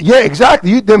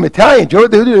 exactly. Them Italians, you know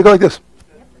what they do? They go like this.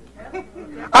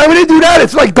 I mean, they do that.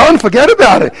 It's like done. Forget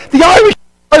about it. The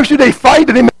Irish, they fight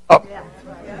and they make up.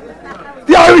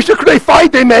 The Irish, they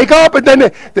fight, they make up, and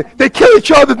then they kill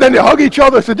each other, and then they hug each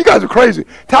other. I said, you guys are crazy.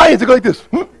 Italians, they go like this.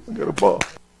 Get a ball.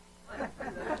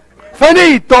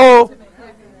 Finito.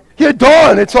 You're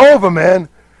done. It's over, man.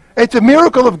 It's a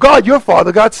miracle of God. Your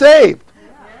father got saved.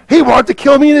 He wanted to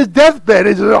kill me in his deathbed,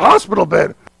 his hospital bed.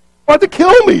 He wanted to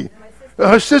kill me.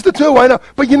 Her sister, too, I know.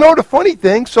 But you know the funny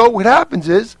thing, so what happens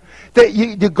is that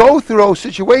you go through those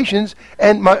situations,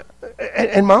 and my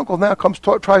uncle now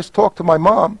tries to talk to my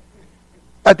mom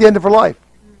at the end of her life.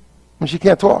 And she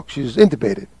can't talk. She's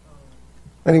intubated.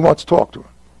 And he wants to talk to her.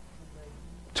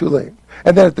 Too late.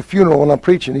 And then at the funeral, when I'm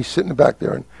preaching, he's sitting back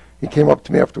there, and he came up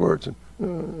to me afterwards, and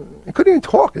he couldn't even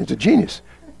talk. He's a genius.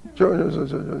 Very,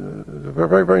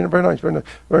 very, very nice. Very nice.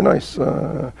 Very nice.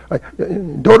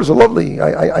 Daughters are lovely.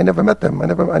 I never met them. I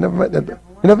never met them.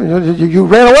 You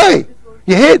ran away.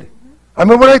 You hid. I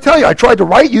mean, what did I tell you? I tried to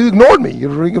write. You ignored me.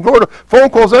 You ignored phone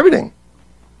calls, everything.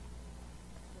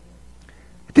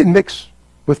 It didn't mix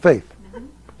with faith.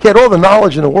 He had all the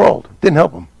knowledge in the world. It didn't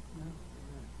help him.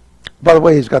 By the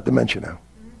way, he's got dementia now.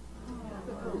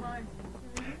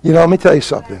 You know, let me tell you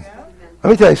something.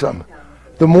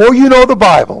 The more you know the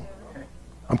Bible,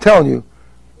 I'm telling you,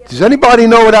 does anybody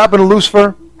know what happened to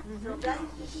Lucifer?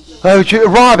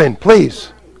 Robin,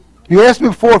 please. You asked me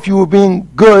before if you were being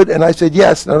good, and I said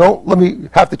yes. Now don't let me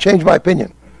have to change my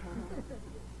opinion.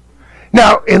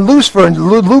 Now, in Lucifer, in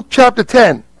Luke chapter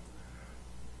 10,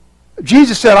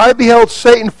 Jesus said, I beheld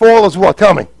Satan fall as what?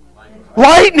 Tell me.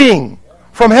 Lightning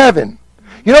from heaven.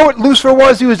 You know what Lucifer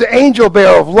was? He was the angel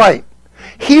bearer of light.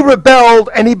 He rebelled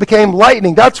and he became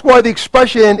lightning. That's why the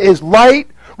expression is light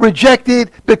rejected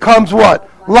becomes what?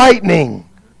 Lightning.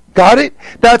 Got it?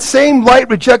 That same light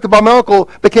rejected by my uncle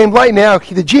became light now.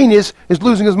 The genius is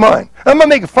losing his mind. I'm not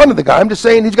making fun of the guy. I'm just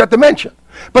saying he's got dementia.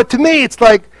 But to me, it's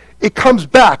like it comes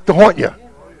back to haunt you.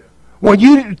 When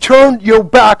you turn your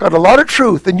back on a lot of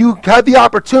truth and you had the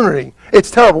opportunity,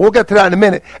 it's terrible. We'll get to that in a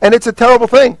minute. And it's a terrible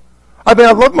thing. I mean,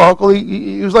 I love my uncle.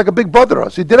 He was like a big brother to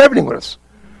us. He did everything with us.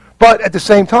 But at the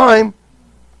same time,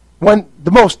 when the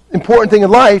most important thing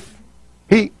in life,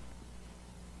 he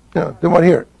didn't want to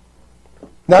hear it.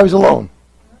 Now he's alone.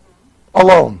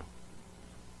 Alone.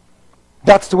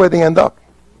 That's the way they end up.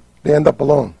 They end up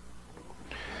alone.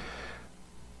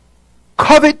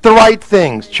 Covet the right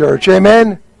things, church.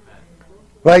 Amen?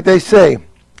 Like they say,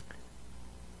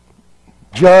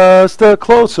 just a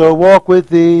closer walk with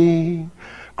thee.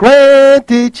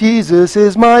 Granted, Jesus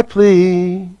is my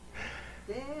plea.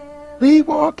 Daily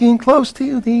walking close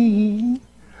to thee.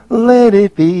 Let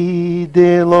it be,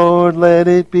 dear Lord, let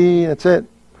it be. That's it.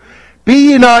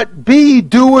 Be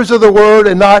doers of the word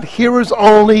and not hearers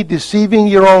only, deceiving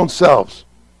your own selves.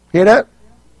 Hear that?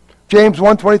 James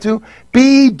 1:22.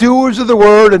 Be doers of the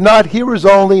word and not hearers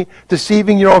only,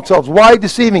 deceiving your own selves. Why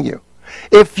deceiving you?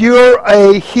 If you're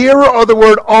a hearer of the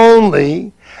word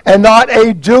only and not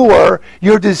a doer,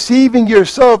 you're deceiving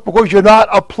yourself because you're not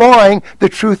applying the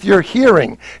truth you're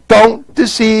hearing. Don't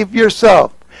deceive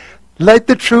yourself. Let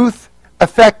the truth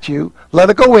affect you. Let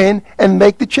it go in and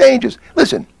make the changes.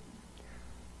 Listen,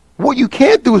 what you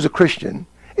can't do as a Christian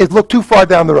is look too far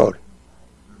down the road.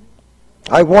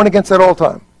 I warn against that all the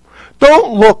time.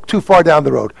 Don't look too far down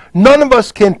the road. None of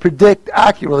us can predict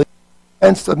accurately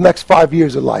against the next 5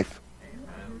 years of life.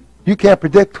 You can't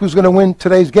predict who's going to win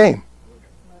today's game.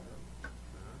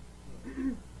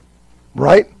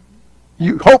 Right?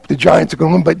 You hope the Giants are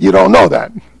going to win, but you don't know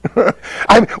that.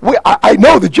 I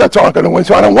know the Jets aren't going to win,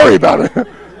 so I don't worry about it.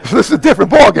 So this is a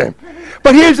different ballgame.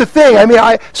 But here's the thing.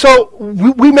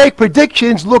 We make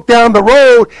predictions, look down the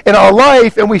road in our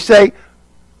life, and we say,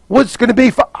 what's going to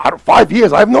be 5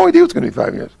 years? I have no idea what's going to be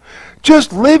 5 years.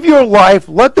 Just live your life.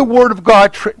 Let the Word of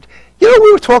God...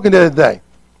 we were talking the other day,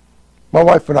 my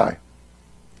wife and I.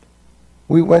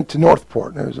 We went to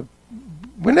Northport.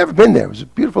 We'd never been there. It was a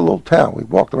beautiful little town. We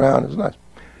walked around. It was nice.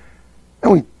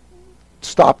 And we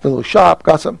stopped at a little shop,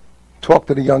 got some, talked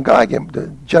to the young guy,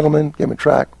 the gentleman, gave him a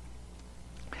track.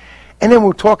 And then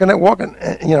we're talking and walking,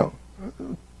 and,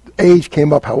 age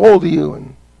came up, how old are you?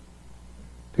 And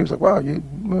he was like, wow, you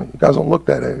guys don't look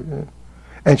that age.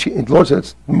 And the Lord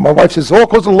says, my wife says, all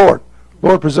because of the Lord.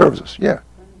 Lord preserves us, yeah.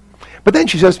 But then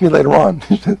she says to me later on,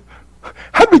 she says,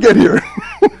 how did we get here?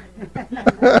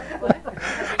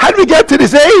 How did we get to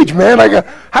this age, man?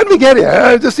 How did we get here?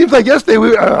 It just seems like yesterday,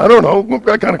 I don't know, we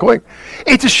got kind of quick.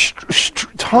 It's a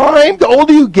time, the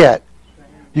older you get,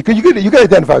 you can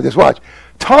identify with this, watch.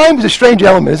 Time is a strange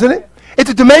element, isn't it? It's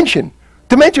a dimension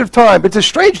of time, but it's a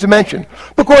strange dimension.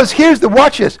 Because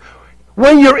watch this,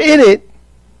 when you're in it,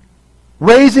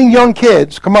 raising young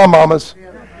kids, come on mamas,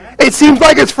 it seems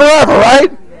like it's forever,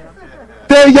 right?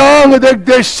 They're young, and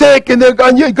they're sick, and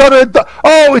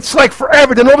it's like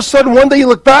forever. Then all of a sudden, one day you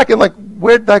look back and like,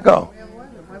 where did that go?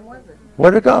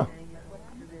 Where did it go?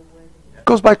 It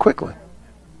goes by quickly.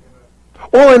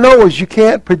 All I know is you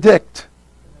can't predict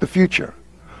the future.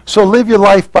 So live your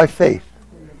life by faith.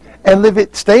 And live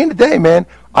it, stay in the day, man.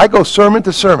 I go sermon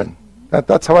to sermon.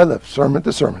 That's how I live, sermon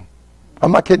to sermon.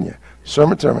 I'm not kidding you.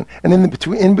 Sermon to sermon. And in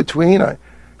between, I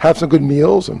have some good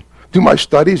meals and do my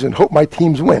studies and hope my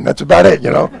teams win. That's about it,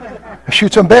 I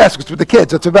shoot some baskets with the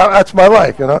kids. That's my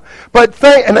life, But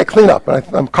and I clean up, and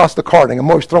I'm Costa carding. I'm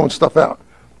always throwing stuff out.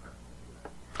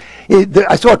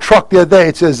 I saw a truck the other day.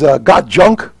 It says, got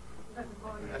junk.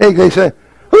 Hey, they say,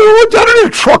 I don't need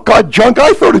a truck got junk.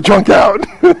 I throw the junk out.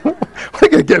 We're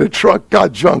going to get a truck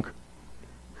got junk.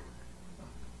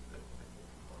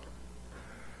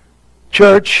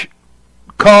 Church,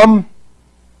 come,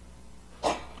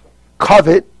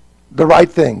 covet the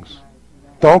right things.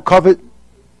 Don't covet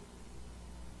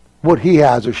what he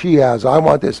has or she has. I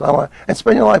want this. And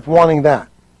spend your life wanting that.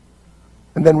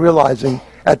 And then realizing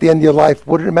at the end of your life,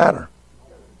 what did it matter?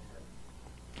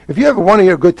 If you ever want to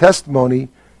hear a good testimony,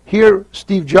 hear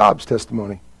Steve Jobs'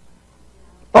 testimony.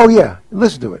 Oh yeah,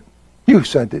 listen to it. You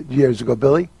sent it years ago,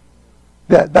 Billy.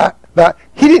 That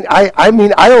he didn't. I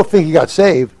don't think he got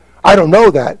saved. I don't know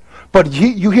that. But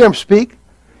you hear him speak.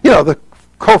 The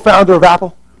co-founder of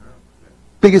Apple,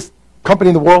 biggest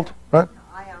company in the world, right?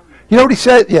 You know what he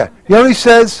said? Yeah. You know what he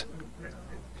says?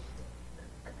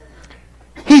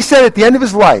 He said at the end of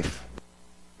his life,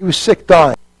 he was sick,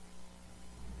 dying.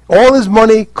 All his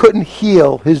money couldn't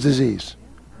heal his disease.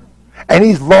 And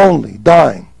he's lonely,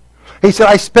 dying. He said,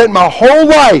 I spent my whole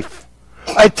life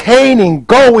attaining,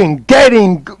 going,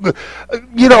 getting,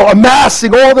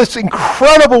 amassing all this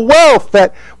incredible wealth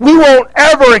that we won't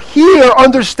ever hear,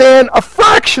 understand a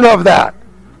fraction of that.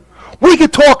 We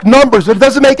could talk numbers, but it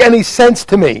doesn't make any sense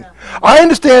to me. I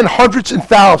understand hundreds and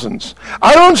thousands.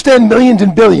 I don't understand millions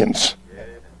and billions.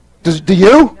 Do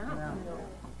you?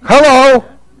 Hello?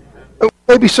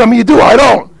 Maybe some of you do. I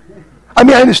don't. I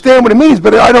understand what it means,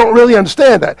 but I don't really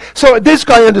understand that. So this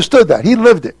guy understood that. He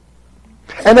lived it.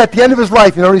 And at the end of his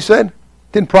life, you know what he said?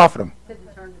 Didn't profit him.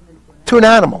 To an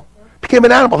animal. Became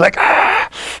an animal. Like,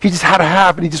 he just had to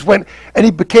have, and he just went, and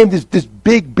he became this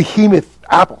big behemoth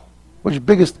Apple, which is the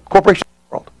biggest corporation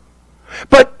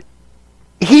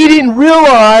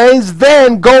realize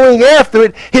then, going after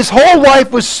it, his whole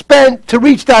life was spent to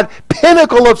reach that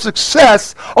pinnacle of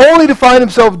success, only to find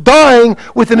himself dying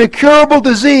with an incurable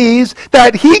disease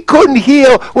that he couldn't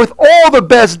heal with all the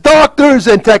best doctors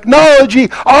and technology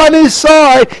on his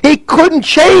side. He couldn't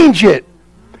change it.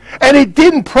 And it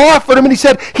didn't profit him, and he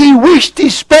said he wished he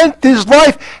spent his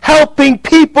life helping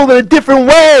people in a different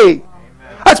way.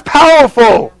 That's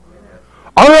powerful.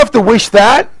 I don't have to wish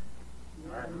that.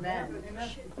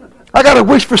 I got to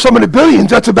wish for some of the billions.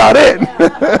 That's about it.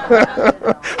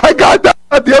 I got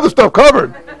that, the other stuff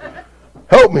covered.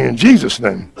 Help me in Jesus'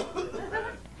 name.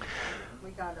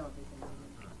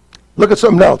 Look at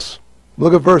something else.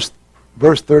 Look at verse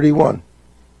 31.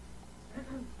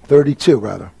 32,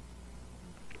 rather.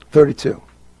 32.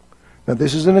 Now,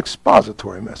 this is an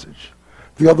expository message.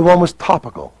 The other one was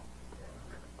topical.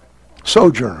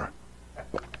 Sojourner.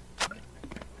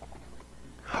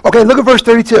 Okay, look at verse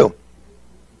 32.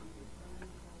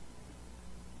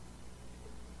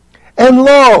 And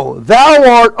lo,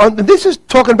 thou art, this is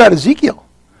talking about Ezekiel.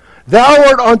 Thou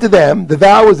art unto them, the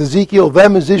thou is Ezekiel,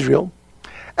 them is Israel,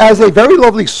 as a very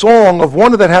lovely song of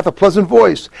one that hath a pleasant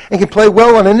voice and can play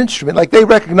well on an instrument. Like they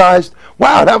recognized,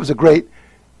 wow, that was a great,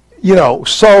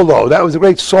 solo. That was a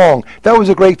great song. That was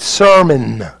a great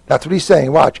sermon. That's what he's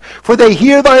saying. Watch. For they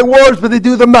hear thy words, but they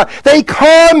do them not. They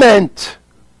comment.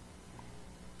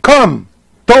 Come.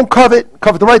 Don't covet.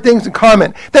 Covet the right things and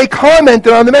comment. They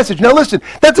commented on the message. Now listen,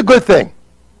 that's a good thing.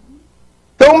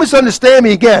 Don't misunderstand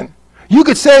me again. You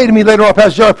could say to me later on,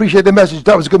 Pastor John, I appreciate the message.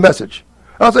 That was a good message.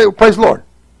 I'll say, well, praise the Lord.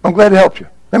 I'm glad it helped you.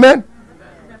 Amen?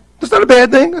 That's not a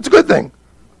bad thing. That's a good thing.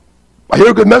 I hear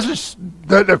a good message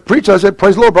that preached. I said,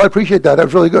 praise the Lord, bro. I appreciate that. That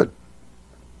was really good.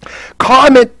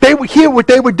 Comment. They would hear what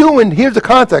they were doing. Here's the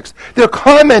context. They're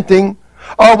commenting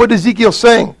on what Ezekiel's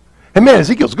saying. And man,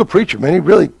 Ezekiel's a good preacher, man. He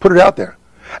really put it out there.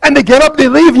 And they get up, they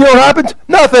leave, you know what happens?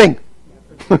 Nothing.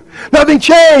 Nothing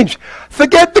changed.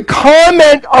 Forget the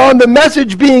comment on the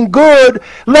message being good.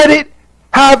 Let it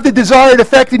have the desired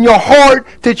effect in your heart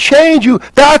to change you.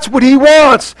 That's what he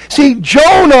wants. See,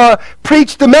 Jonah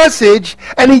preached the message,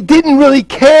 and he didn't really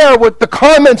care what the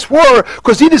comments were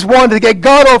because he just wanted to get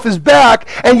God off his back,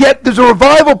 and yet there's a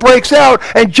revival breaks out,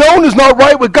 and Jonah's not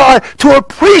right with God to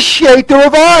appreciate the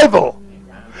revival.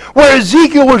 Where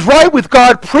Ezekiel was right with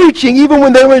God preaching even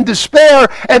when they were in despair,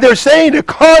 and they're saying, they're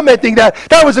commenting that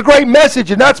was a great message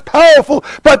and that's powerful,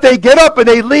 but they get up and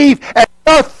they leave and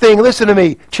nothing, listen to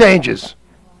me, changes.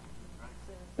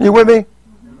 You with me?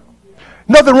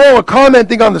 Nothing wrong with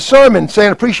commenting on the sermon,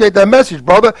 saying appreciate that message,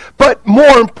 brother, but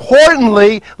more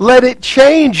importantly, let it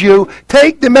change you.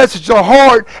 Take the message to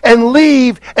heart and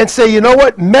leave and say, you know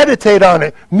what, meditate on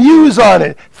it, muse on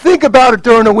it, think about it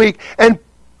during the week, and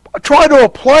try to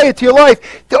apply it to your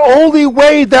life. The only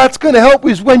way that's going to help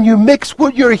is when you mix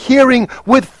what you're hearing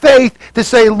with faith to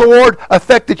say, Lord,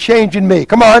 affect the change in me.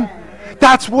 Come on.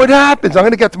 That's what happens. I'm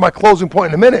going to get to my closing point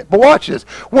in a minute, but watch this.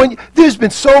 There's been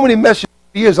so many messages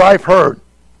over the years I've heard.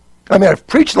 I mean, I've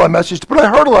preached a lot of messages, but I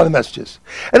heard a lot of messages.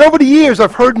 And over the years,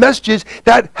 I've heard messages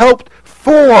that helped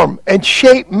form and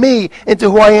shape me into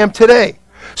who I am today.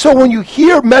 So when you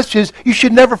hear messages, you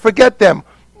should never forget them.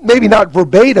 Maybe not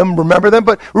verbatim, remember them,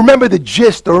 but remember the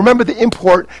gist or remember the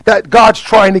import that God's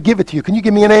trying to give it to you. Can you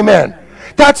give me an amen?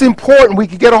 That's important. We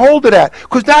can get a hold of that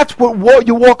because that's what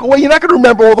you walk away. You're not going to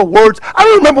remember all the words. I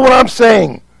don't remember what I'm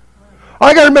saying.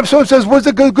 I got to remember. Someone says, "Was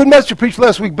a good message you preached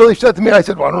last week?" Billy said to me, I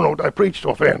said, "Well, I don't know what I preached,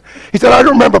 offhand." He said, "I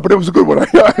don't remember, but it was a good one."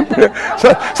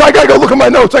 so I got to go look at my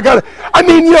notes.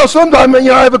 Sometimes,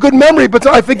 I have a good memory, but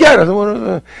I forget. I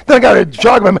said, then I got to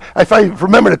jog my memory. If I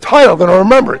remember the title, then I'll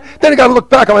remember it. Then I got to look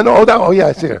back. I'm like, oh yeah,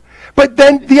 I see it. But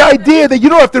then the idea that you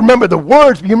don't have to remember the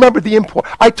words, but you remember the import.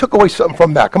 I took away something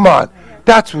from that. Come on.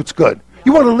 That's what's good.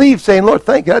 You want to leave saying, Lord,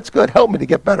 thank you. That's good. Help me to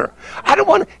get better. I don't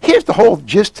want to. Here's the whole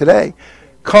gist today.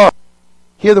 Come.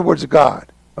 Hear the words of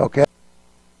God, okay?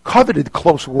 Coveted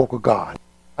closer walk with God,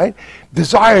 right?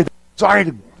 Desire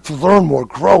to learn more,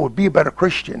 grow, and be a better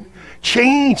Christian.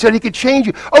 Change so that he can change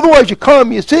you. Otherwise, you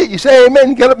come, you sit, you say amen,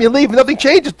 you get up, you leave, and nothing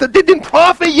changes. It didn't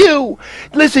profit you.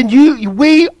 Listen,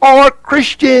 we are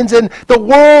Christians, and the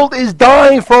world is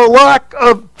dying for a lack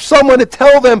of someone to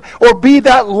tell them or be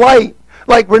that light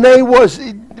like Renee was.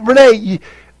 Renee,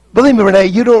 believe me, Renee,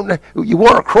 you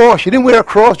wore a cross. You didn't wear a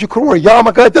cross. You could wear a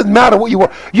yarmulke. It doesn't matter what you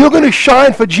wore. You're going to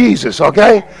shine for Jesus,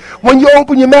 okay? When you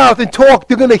open your mouth and talk,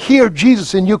 they're going to hear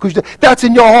Jesus in you because that's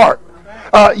in your heart.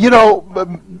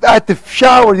 At the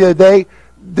shower the other day,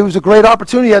 there was a great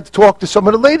opportunity. I had to talk to some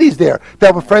of the ladies there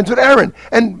that were friends with Aaron.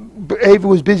 And Ava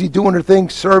was busy doing her thing,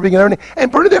 serving and everything.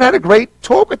 And Bernadette had a great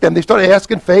talk with them. They started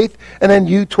asking faith, and then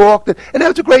you talked. And that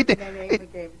was a great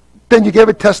thing. Then you gave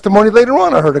a testimony later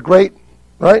on. I heard a great,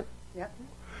 right? Yep.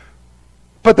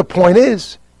 But the point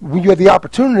is, when you had the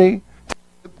opportunity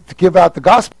to give out the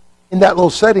gospel in that little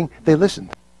setting, they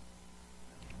listened.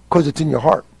 Because it's in your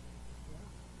heart.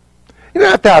 You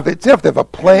don't have to have it. You don't have to have a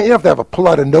plan. You don't have to pull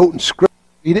out a note and script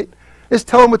and read it. Just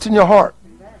tell them what's in your heart.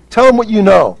 Tell them what you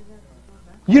know.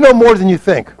 You know more than you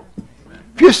think.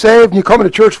 If you're saved and you come to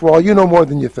church for all, you know more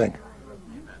than you think.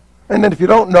 And then if you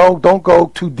don't know, don't go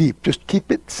too deep. Just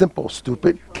keep it simple,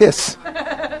 stupid. Kiss.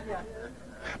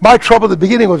 My trouble at the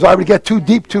beginning was I would get too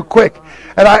deep too quick.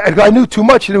 And I knew too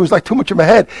much, and it was like too much in my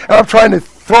head. And I'm trying to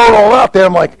throw it all out there.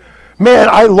 I'm like, man,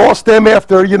 I lost them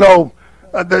after,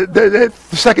 the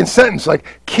second sentence. Like,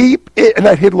 keep it, and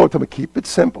I'd hear the Lord tell me, keep it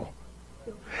simple.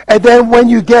 And then when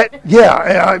you get,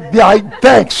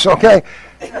 thanks, okay,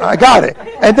 I got it.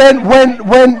 And then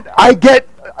when I get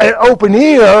an open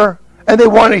ear and they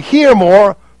want to hear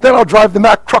more, then I'll drive the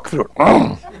Mack truck through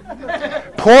it.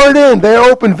 Pour it in, they're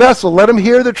open vessel, let them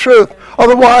hear the truth.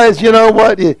 Otherwise, you know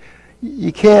what,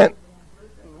 you can't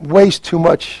waste too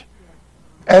much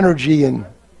energy and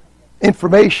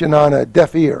information on a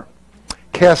deaf ear.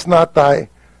 Cast not thy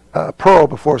pearl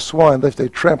before swine, lest they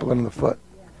trample it on the foot.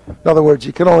 In other words,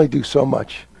 you can only do so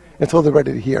much until they're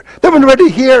ready to hear. Then when they're ready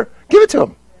to hear, give it to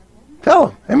them. Tell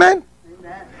them. Amen?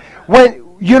 Amen.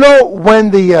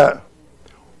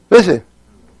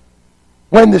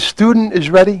 When the student is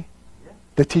ready,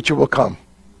 the teacher will come.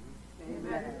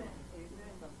 Amen.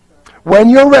 When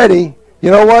you're ready, you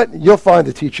know what? You'll find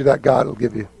the teacher that God will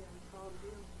give you.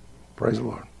 Praise the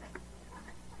Lord.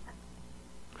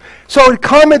 So to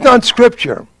comment on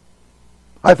Scripture,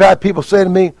 I've had people say to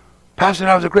me, Pastor,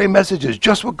 that was a great message. It's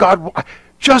just what God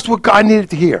needed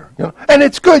to hear. And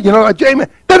it's good, amen.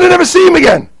 Then I never see him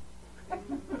again.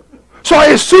 So I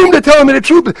assume they're telling me the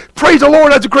truth. But praise the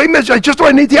Lord, that's a great message. I just what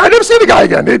I need to hear. I never see the guy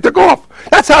again. They took off.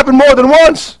 That's happened more than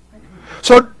once.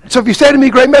 So if you say to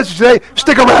me, great message today,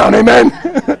 stick around, amen.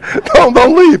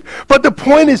 don't leave. But the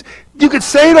point is, you could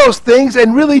say those things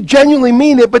and really genuinely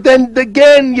mean it, but then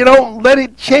again, you don't let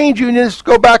it change you and you just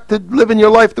go back to living your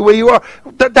life the way you are.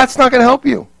 That's not going to help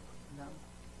you.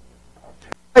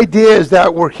 The idea is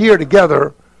that we're here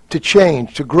together to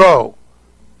change, to grow,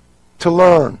 to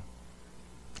learn,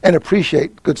 and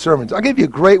appreciate good sermons. I'll give you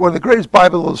one of the greatest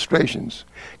Bible illustrations.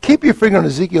 Keep your finger on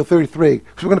Ezekiel 33,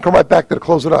 because we're going to come right back there to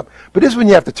close it up. But this is one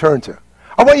you have to turn to.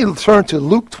 I want you to turn to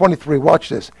Luke 23. Watch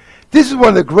this. This is one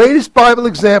of the greatest Bible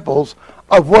examples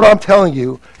of what I'm telling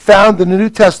you, found in the New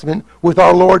Testament with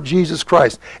our Lord Jesus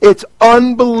Christ. It's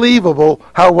unbelievable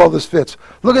how well this fits.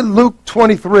 Look at Luke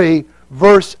 23,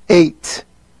 verse 8.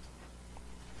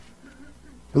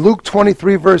 Luke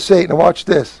 23, verse 8. Now watch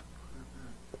this.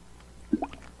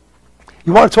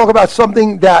 You want to talk about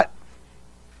something that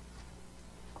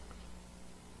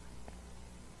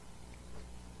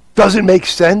doesn't make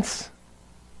sense?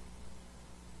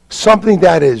 Something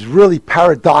that is really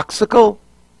paradoxical?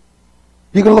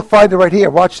 You can find it right here.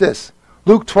 Watch this.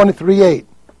 Luke 23, 8.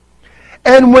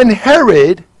 And when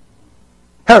Herod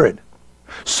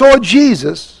saw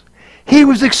Jesus, he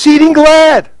was exceeding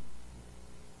glad,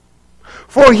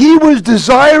 for he was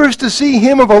desirous to see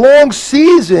him of a long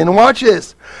season. Watch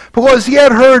this. Because he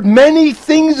had heard many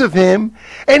things of him,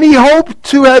 and he hoped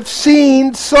to have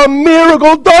seen some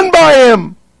miracle done by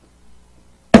him.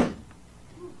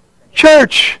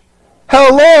 Church,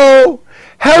 hello.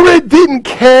 Herod didn't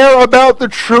care about the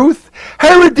truth.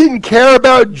 Herod didn't care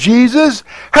about Jesus.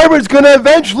 Herod's going to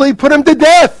eventually put him to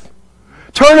death.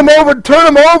 Turn him over to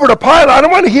Pilate. I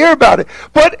don't want to hear about it.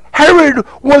 But Herod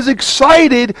was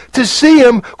excited to see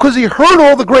him because he heard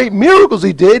all the great miracles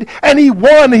he did, and he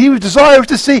was desirous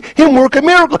to see him work a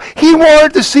miracle. He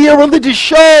wanted to see a religious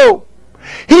show.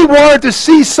 He wanted to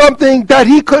see something that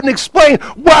he couldn't explain.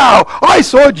 Wow, I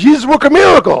saw Jesus work a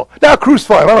miracle. Now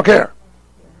crucify him. I don't care.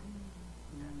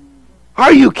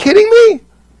 Are you kidding me?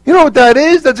 You know what that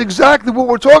is? That's exactly what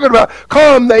we're talking about.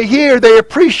 Come, they hear, they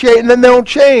appreciate, and then they don't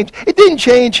change. It didn't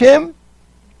change him.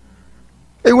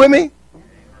 Are you with me?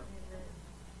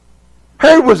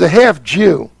 Herod was a half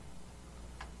Jew.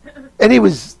 And he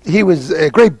was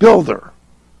a great builder.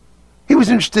 He was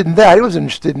interested in that. He wasn't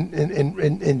interested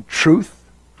in truth.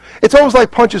 It's almost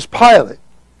like Pontius Pilate.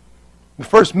 The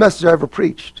first message I ever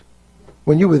preached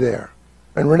when you were there,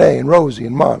 and Renee and Rosie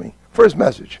and Mommy. First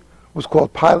message was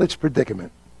called Pilate's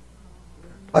Predicament.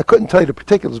 I couldn't tell you the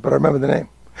particulars, but I remember the name.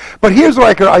 But here's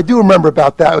what I do remember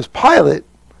about that. It was Pilate.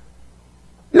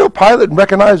 You know, Pilate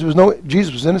recognized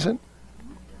Jesus was innocent?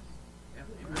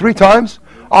 3 times.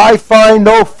 I find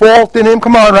no fault in him.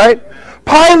 Come on, right?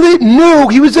 Pilate knew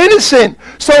he was innocent.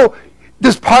 So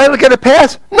does Pilate get a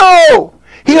pass? No.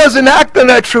 He doesn't act on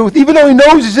that truth. Even though he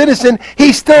knows he's innocent,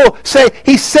 he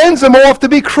sends them off to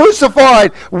be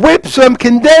crucified, whips them,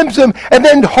 condemns them, and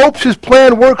then hopes his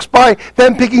plan works by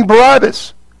them picking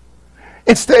Barabbas.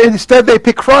 Instead they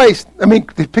pick Christ. They're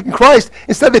picking Christ.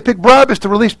 Instead they pick Barabbas to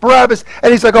release Barabbas.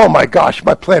 And he's like, oh my gosh,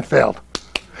 my plan failed.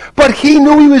 But he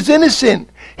knew he was innocent.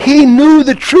 He knew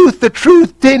the truth. The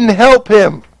truth didn't help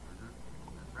him.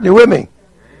 You with me? Amen.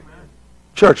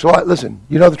 Church, listen,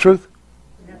 you know the truth?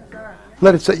 Yes, sir.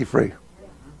 Let it set you free.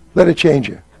 Let it change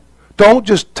you. Don't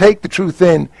just take the truth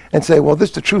in and say, well, this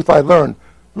is the truth I learned.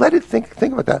 Let it think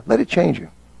about that. Let it change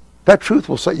you. That truth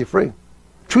will set you free.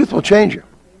 Truth will change you.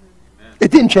 Amen.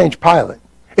 It didn't change Pilate.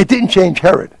 It didn't change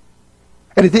Herod.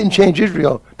 And it didn't change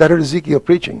Israel that heard Ezekiel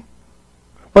preaching.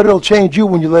 But it'll change you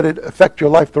when you let it affect your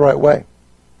life the right way.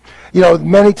 You know,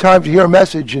 many times you hear a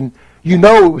message and you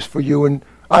know it was for you, and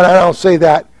I don't say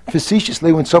that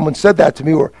facetiously when someone said that to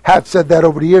me or have said that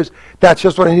over the years. That's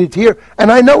just what I needed to hear.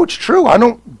 And I know it's true.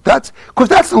 Because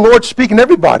that's the Lord speaking to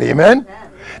everybody, amen?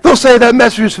 They'll say that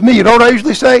message is for me. You know what I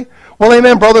usually say? Well,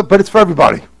 amen, brother, but it's for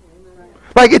everybody.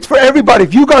 Like, it's for everybody.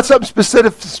 If you got something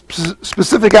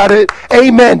specific out of it,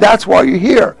 amen, that's why you're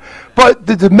here. But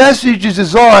the message is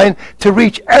designed to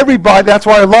reach everybody. That's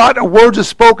why a lot of words are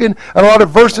spoken and a lot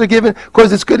of verses are given,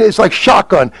 because it's like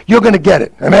shotgun. You're going to get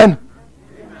it, amen?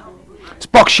 It's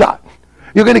buckshot.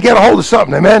 You're going to get a hold of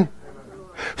something, amen?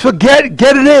 So get it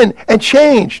in and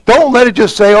change. Don't let it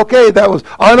just say, okay,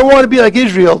 I don't want to be like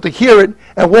Israel, to hear it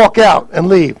and walk out and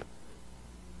leave.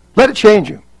 Let it change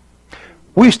you.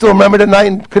 We still remember that night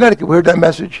in Connecticut. We heard that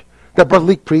message that Brother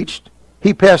Leak preached.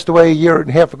 He passed away a year and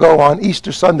a half ago on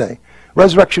Easter Sunday,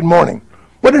 Resurrection morning.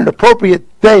 What an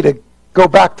appropriate day to go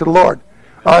back to the Lord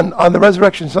on the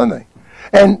Resurrection Sunday.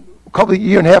 And a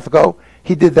year and a half ago,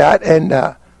 he did that, and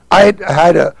I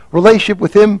had a relationship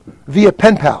with him via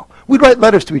pen pal. We'd write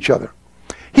letters to each other.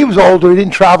 He was older, he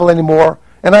didn't travel anymore,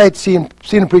 and I had seen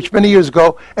him preach many years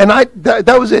ago, and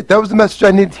that was it. That was the message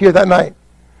I needed to hear that night.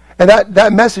 And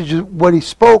that message is what he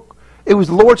spoke. It was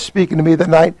the Lord speaking to me that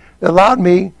night that allowed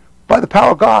me, by the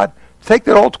power of God, to take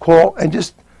that altar call and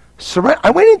just surrender. I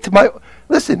walked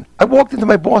into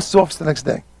my boss's office the next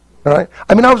day. All right?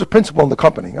 I was a principal in the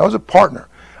company. I was a partner.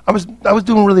 I was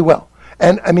doing really well.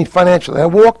 And financially. I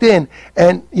walked in,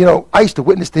 and I used to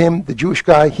witness to him, the Jewish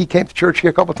guy. He came to church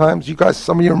here a couple of times. You guys,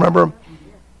 some of you remember him.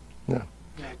 Yeah.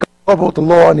 Got about the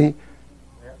law, and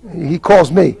he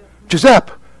calls me,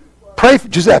 Giuseppe. Pray for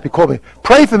Giuseppe. He called me.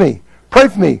 Pray for me. Pray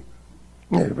for me.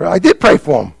 Yeah, I did pray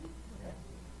for him.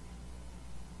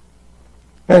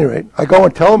 At any rate, I go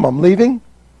and tell him I'm leaving.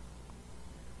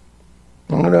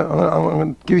 I'm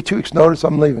gonna give you 2 weeks' notice.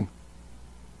 I'm leaving.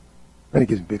 And he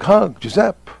gives me a big hug.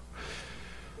 Giuseppe,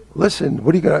 listen,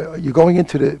 what are you going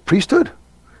into the priesthood?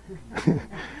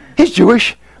 He's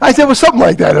Jewish. I said, well, something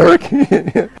like that,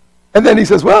 Eric. And then he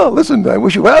says, well, listen, I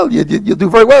wish you well. You'll do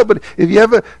very well. But if you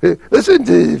ever,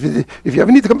 if you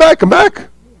ever need to come back, come back.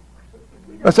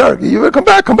 I said, Eric, you ever come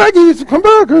back. You come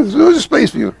back. There's a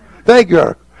space for you. Thank you,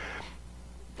 Eric.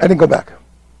 I didn't go back.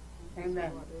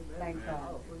 Amen. Thank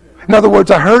God. In other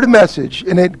words, I heard a message,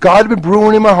 and God had been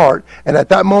brewing in my heart. And at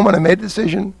that moment, I made a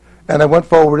decision, and I went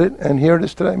forward it. And here it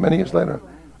is today, many years later.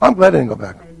 I'm glad I didn't go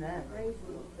back.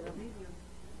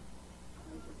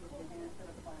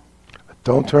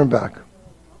 Don't turn back.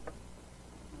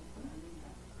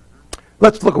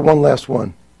 Let's look at one last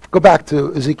one. Go back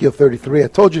to Ezekiel 33. I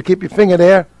told you to keep your finger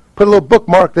there. Put a little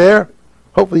bookmark there.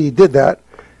 Hopefully you did that.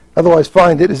 Otherwise,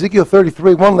 find it. Ezekiel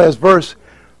 33, one last verse.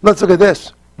 Let's look at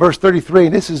this. Verse 33.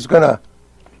 This is going to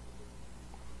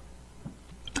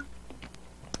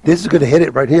hit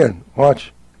it right here.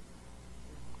 Watch.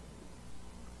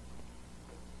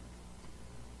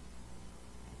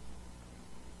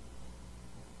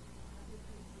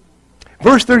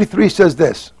 Verse 33 says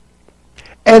this,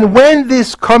 and when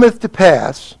this cometh to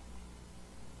pass,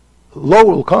 lo, it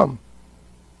will come,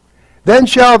 then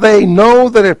shall they know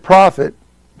that a prophet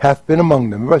hath been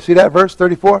among them. Everybody see that, verse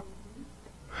 34?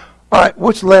 All right,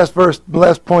 what's the last verse, the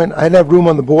last point? I didn't have room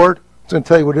on the board. I'm going to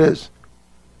tell you what it is.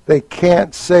 They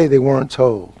can't say they weren't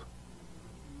told.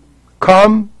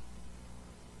 Come,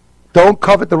 don't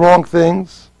covet the wrong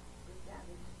things.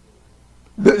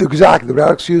 Exactly,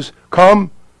 without excuse.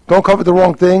 Come, don't covet the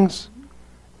wrong things,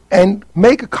 and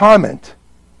make a comment.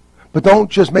 But don't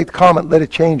just make the comment, let it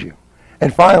change you.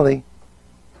 And finally,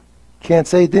 can't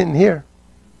say it didn't hear.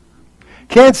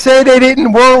 Can't say they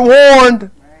weren't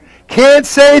warned. Can't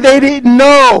say they didn't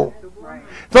know.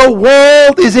 The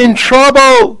world is in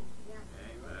trouble.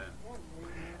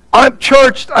 I'm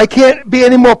churched. I can't be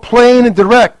any more plain and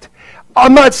direct.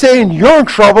 I'm not saying you're in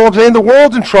trouble. I'm saying the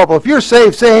world's in trouble. If you're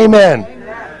saved, say amen.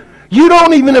 You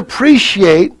don't even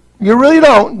appreciate, you really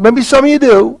don't, maybe some of you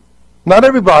do, not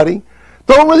everybody,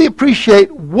 don't really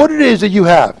appreciate what it is that you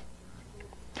have.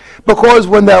 Because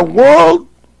when that world,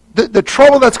 the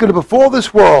trouble that's going to befall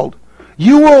this world,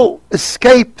 you will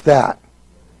escape that.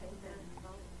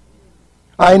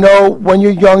 I know when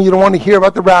you're young, you don't want to hear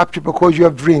about the rapture because you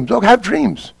have dreams. Oh, have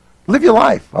dreams. Live your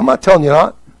life. I'm not telling you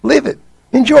not. Live it.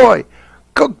 Enjoy.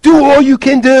 Go do all you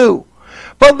can do.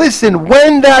 But listen,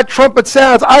 when that trumpet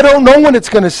sounds, I don't know when it's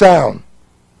going to sound.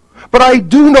 But I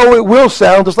do know it will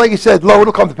sound, just like he said, lo,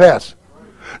 it'll come to pass.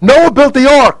 Noah built the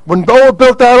ark. When Noah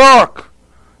built that ark,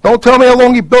 don't tell me how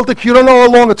long he built it, 'cause you don't know how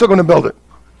long it took him to build it.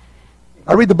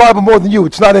 I read the Bible more than you.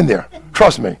 It's not in there.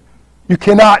 Trust me. You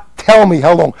cannot tell me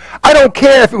how long. I don't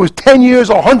care if it was 10 years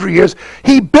or 100 years.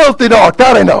 He built the ark.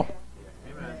 That I know.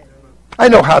 I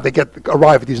know how they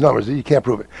arrive at these numbers. You can't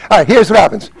prove it. All right, here's what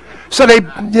happens. So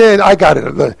I got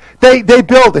it. They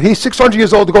build it. He's 600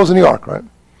 years old. It goes in the ark, right?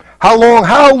 How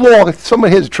long, if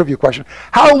someone here's a trivia question,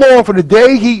 how long from the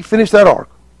day he finished that ark,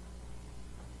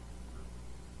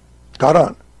 got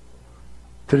on,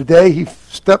 to the day he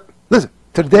to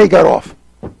the day he got off?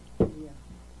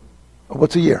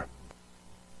 What's a year?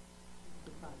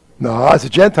 No, it's a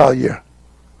Gentile year.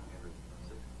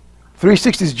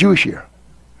 360 is a Jewish year.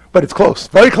 But it's close,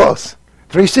 very close.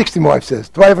 360, my wife says.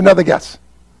 Do I have another guess?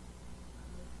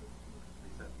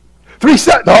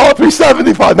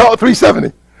 375. No,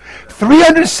 370.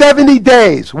 370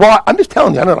 days. Well, I'm just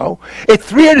telling you, I don't know. It's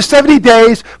 370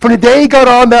 days from the day he got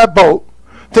on that boat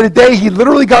to the day he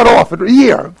literally got off. A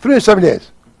year. 370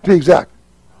 days, to be exact.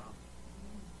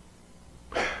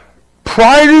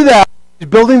 Prior to that, he's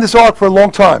building this ark for a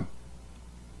long time.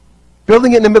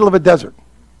 Building it in the middle of a desert.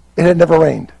 It had never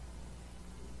rained.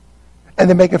 And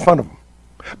they're making fun of him.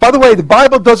 By the way, the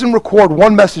Bible doesn't record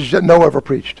one message that Noah ever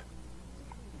preached.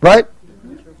 Right?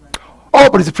 Oh,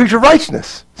 but he's a preacher of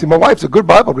righteousness. See, my wife's a good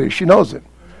Bible reader. She knows it.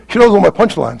 She knows all my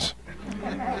punchlines.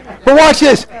 But watch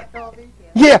this.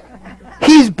 Yeah.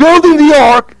 He's building the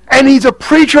ark, and he's a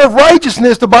preacher of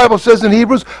righteousness, the Bible says in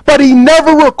Hebrews, but he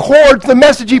never records the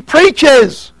message he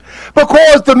preaches.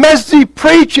 Because the message he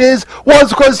preaches was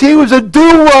because he was a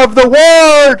doer of the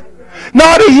word.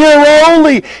 Not a hearer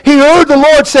only. He heard the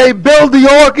Lord say, build the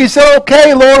ark. He said,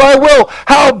 okay, Lord, I will.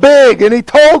 How big? And he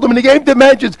told him, and he gave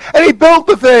dimensions, and he built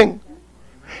the thing.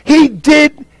 He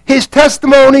did his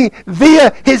testimony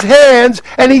via his hands,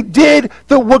 and he did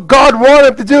what God wanted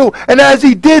him to do. And as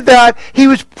he did that, he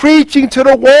was preaching to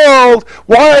the world,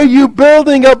 why are you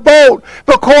building a boat?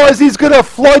 Because he's going to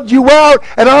flood you out,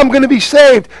 and I'm going to be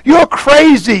saved. You're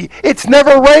crazy. It's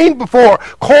never rained before.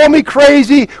 Call me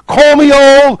crazy, call me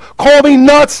old, call me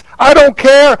nuts. I don't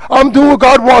care. I'm doing what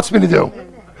God wants me to do.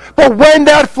 But when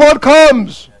that flood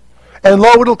comes, and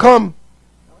lo, it'll come.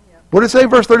 What did it say in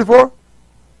verse 34?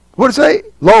 What did it say?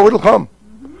 Lo, it'll come.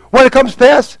 When it comes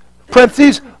past,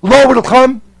 parentheses, lo, it'll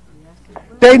come.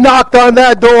 They knocked on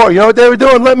that door. You know what they were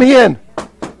doing? Let me in.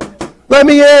 Let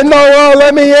me in, Noah,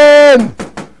 let me in.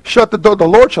 Shut the door. The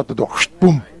Lord shut the door.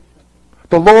 Boom.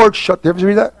 The Lord shut. Did you ever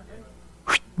read that?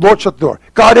 Lord shut the door.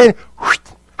 Got in.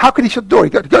 How could he shut the door? He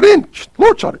got in.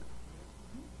 Lord shut it.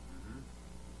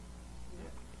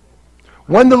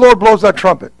 When the Lord blows that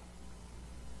trumpet,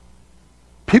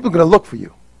 people are going to look for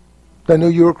you. They knew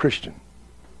you were a Christian.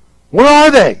 Where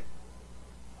are they?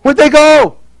 Where'd they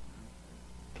go?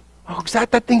 Oh, is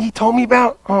that thing he told me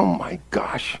about? Oh my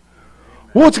gosh.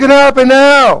 What's going to happen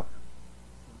now?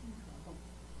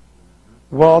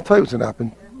 Well, I'll tell you what's going to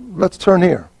happen. Let's turn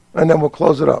here, and then we'll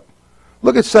close it up.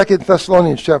 Look at 2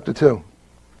 Thessalonians chapter 2.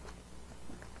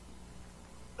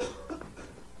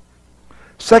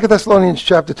 2 Thessalonians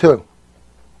chapter 2.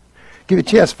 Give you a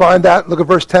chance, find that. Look at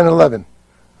verse 10 and 11.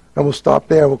 And we'll stop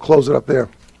there. We'll close it up there.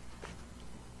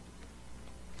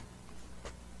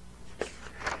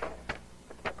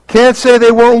 Can't say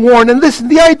they weren't warned. And listen,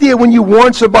 the idea when you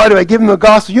warn somebody by giving them the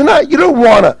gospel, you don't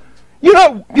want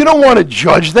to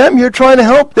judge them. You're trying to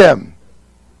help them.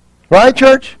 Right,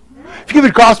 church? If you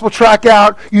give a gospel tract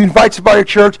out, you invite somebody to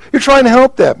church, you're trying to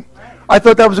help them. I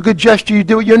thought that was a good gesture you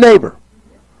do with your neighbor.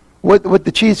 With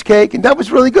the cheesecake, and that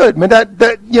was really good. I mean,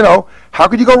 that how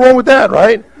could you go wrong with that,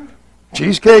 right?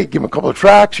 Cheesecake, give him a couple of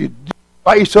tracts,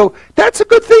 so that's a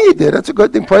good thing you did. That's a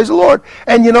good thing. Praise the Lord.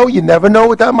 And you never know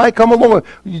what that might come along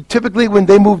with. Typically, when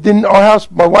they moved in our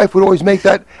house, my wife would always make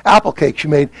that apple cake she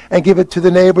made and give it to the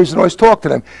neighbors and always talk to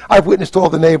them. I've witnessed all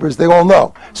the neighbors. They all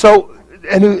know. So,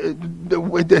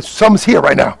 and some's here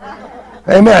right now.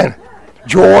 Amen.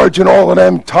 George and all of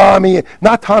them, Tommy,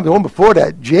 not Tommy, the one before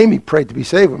that, Jamie prayed to be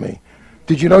saved with me.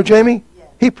 Did you know Jamie? Yes.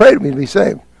 He prayed with me to be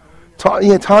saved.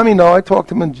 Tommy, no, I talked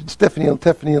to him and Tiffany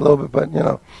a little bit, but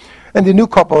And the new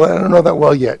couple, I don't know that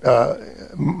well yet.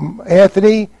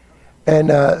 Anthony and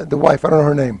the wife, I don't know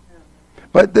her name.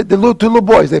 But the two little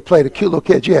boys, they play, the cute little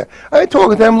kids, yeah. I talked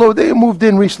with them, they moved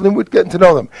in recently, we're getting to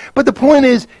know them. But the point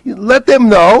is, you let them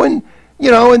know, and,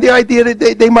 and the idea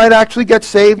that they might actually get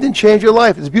saved and change your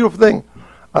life. It's a beautiful thing.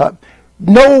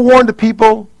 Noah warned the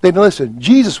people, they didn't listen.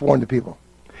 Jesus warned the people.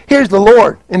 Here's the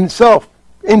Lord in himself,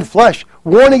 in flesh,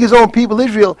 warning his own people,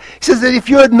 Israel. He says that if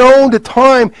you had known the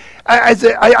time,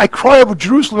 I cry over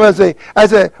Jerusalem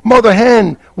as a mother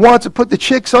hen wants to put the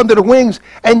chicks under the wings,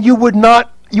 and you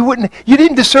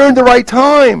didn't discern the right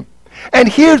time. And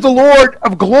here's the Lord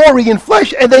of glory in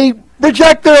flesh, and they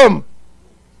rejected him.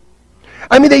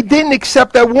 I mean, they didn't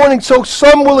accept that warning, so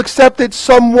some will accept it,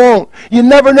 some won't. You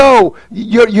never know.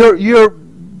 Your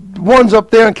ones up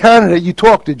there in Canada you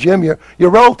talk to, Jim, your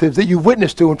relatives that you've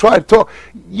witnessed to and try to talk,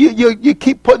 you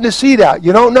keep putting the seed out.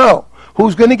 You don't know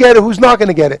who's going to get it, who's not going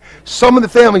to get it. Some of the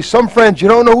family, some friends, you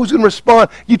don't know who's going to respond.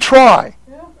 You try.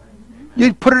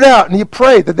 You put it out and you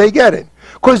pray that they get it.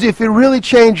 Because if it really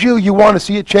changed you, you want to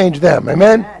see it change them.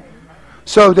 Amen?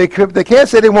 So they can't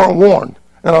say they weren't warned.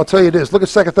 And I'll tell you this. Look at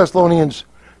 2 Thessalonians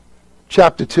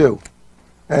chapter 2.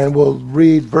 And we'll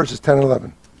read verses 10 and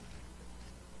 11.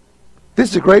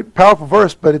 This is a great, powerful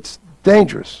verse, but it's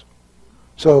dangerous.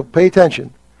 So pay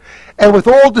attention. And with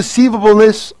all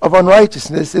deceivableness of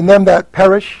unrighteousness in them that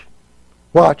perish,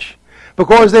 watch,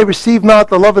 because they receive not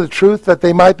the love of the truth, that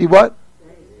they might be what?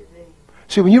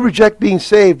 See, when you reject being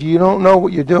saved, you don't know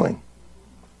what you're doing.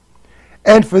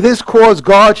 And for this cause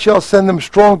God shall send them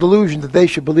strong delusion that they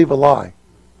should believe a lie.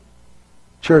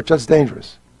 Church, that's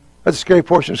dangerous. That's a scary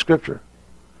portion of Scripture.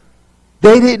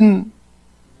 They didn't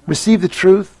receive the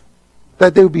truth,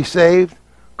 that they would be saved.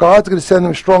 God's going to send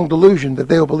them a strong delusion that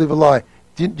they will believe a lie.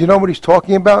 Do you know what he's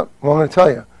talking about? Well, I'm going to tell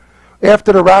you.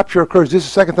 After the rapture occurs, this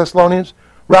is 2 Thessalonians.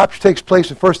 Rapture takes place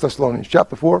in 1 Thessalonians,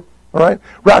 chapter 4. All right?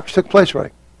 Rapture took place,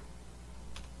 right?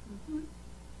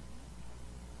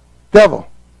 Devil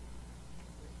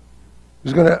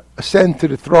is going to ascend to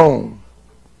the throne,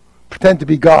 pretend to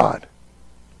be God.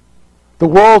 The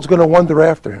world's going to wonder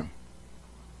after him.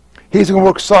 He's going to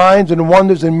work signs and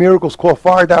wonders and miracles called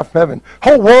fire down from heaven.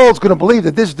 The whole world's going to believe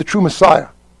that this is the true Messiah.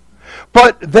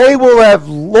 But they will have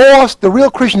lost, the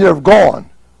real Christians have gone.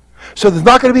 So there's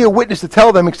not going to be a witness to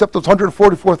tell them except those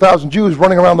 144,000 Jews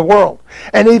running around the world.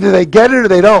 And either they get it or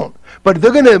they don't. But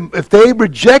they're going to, if they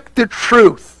reject the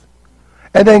truth,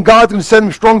 and then God's going to send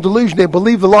them strong delusion, they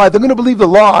believe the lie. They're going to believe the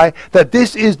lie that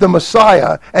this is the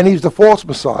Messiah and he's the false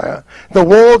Messiah. The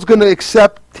world's going to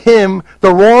accept him,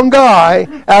 the wrong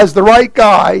guy, as the right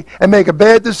guy and make a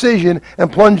bad decision and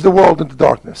plunge the world into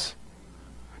darkness.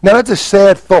 Now that's a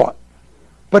sad thought,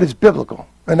 but it's biblical,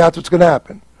 and that's what's going to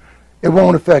happen. It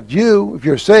won't affect you. If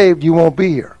you're saved, you won't be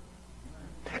here.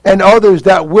 And others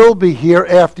that will be here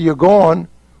after you're gone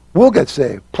will get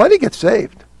saved. Plenty get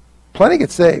saved. Plenty get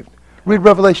saved. Read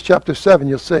Revelation chapter 7,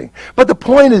 you'll see. But the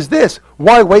point is this,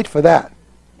 why wait for that?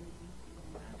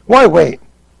 Why wait?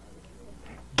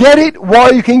 Get it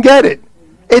while you can get it.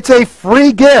 It's a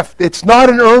free gift. It's not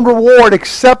an earned reward.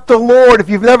 Accept the Lord. If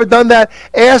you've never done that,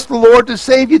 ask the Lord to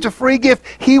save you. It's a free gift.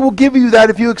 He will give you that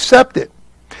if you accept it.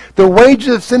 The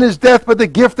wages of sin is death, but the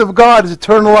gift of God is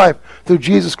eternal life through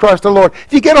Jesus Christ our Lord.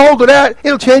 If you get a hold of that,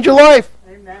 it'll change your life.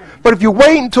 But if you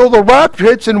wait until the rapture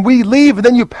hits and we leave and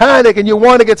then you panic and you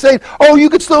want to get saved, oh, you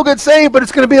could still get saved, but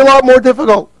it's going to be a lot more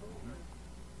difficult.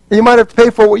 And you might have to pay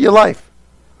for it with your life.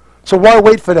 So why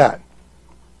wait for that?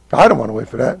 I don't want to wait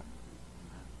for that.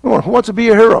 Who wants to be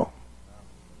a hero?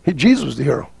 Jesus was the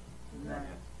hero.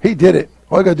 He did it.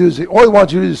 All you got to do is, all he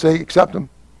wants you to do is say, accept him.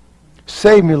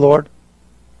 Save me, Lord.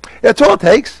 That's all it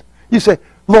takes. You say,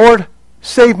 Lord,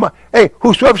 save my... Hey,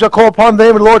 whosoever shall call upon the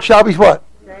name of the Lord shall be what?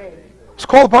 Just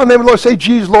call upon the name of the Lord. Say,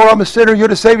 Jesus, Lord, I'm a sinner. You're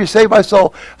the Savior. Save my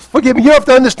soul. Forgive me. You don't have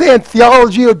to understand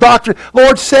theology or doctrine.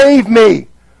 Lord, save me.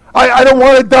 I don't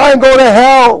want to die and go to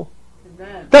hell.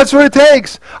 Amen. That's what it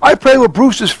takes. I prayed with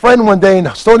Bruce's friend one day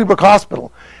in Stony Brook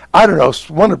Hospital. I don't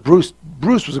know. Bruce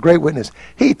was a great witness.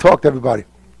 He talked to everybody.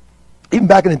 Even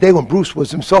back in the day when Bruce was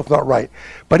himself not right.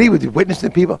 But he would witness to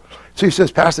people. So he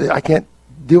says, Pastor, I can't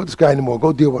deal with this guy anymore.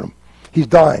 Go deal with him. He's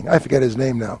dying. I forget his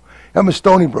name now. I'm in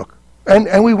Stony Brook.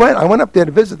 And we went. I went up there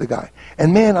to visit the guy.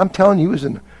 And man, I'm telling you,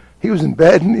 he was in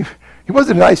bed. And he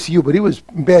wasn't in ICU, but he was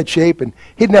in bad shape, and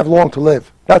he didn't have long to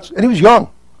live. And he was young.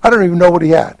 I don't even know what he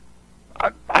had.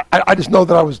 I just know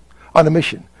that I was on a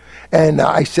mission. And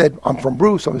I said, I'm from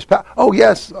Bruce. I'm his pastor. Oh,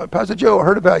 yes, Pastor Joe, I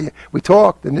heard about you. We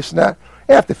talked and this and that.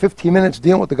 After 15 minutes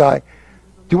dealing with the guy,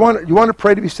 do you want to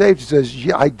pray to be saved? He says,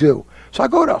 yeah, I do. So I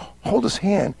go to hold his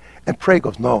hand and pray. He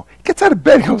goes, no. He gets out of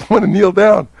bed. He goes, I want to kneel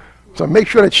down. So make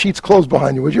sure that sheet's closed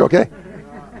behind you, would you, okay?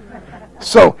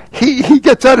 So he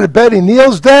gets out of the bed, he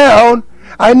kneels down.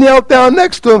 I knelt down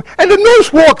next to him, and the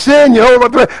nurse walks in,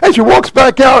 and she walks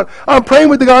back out. I'm praying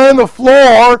with the guy on the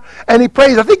floor, and he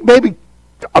prays. I think maybe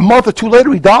a month or two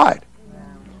later he died.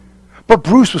 But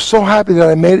Bruce was so happy that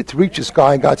I made it to reach this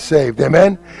guy and got saved.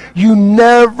 Amen? You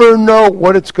never know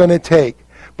what it's going to take.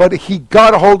 But he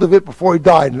got a hold of it before he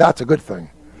died, and that's a good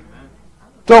thing.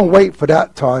 Don't wait for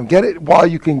that time. Get it while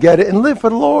you can get it, and live for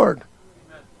the Lord.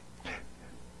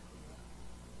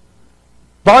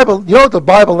 Bible, you know what the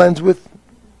Bible ends with?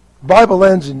 The Bible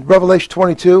ends in Revelation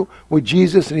 22 with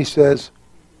Jesus, and he says,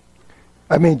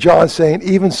 John saying,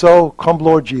 even so, come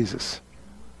Lord Jesus.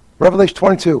 Revelation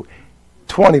 22,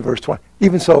 20, verse 20.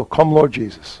 Even so, come Lord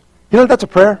Jesus. You know, that's a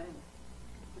prayer.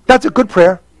 That's a good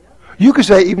prayer. You could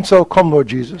say, even so, come Lord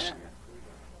Jesus.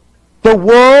 The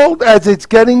world, as it's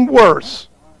getting worse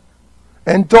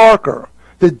and darker,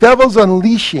 the devil's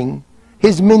unleashing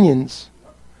his minions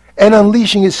and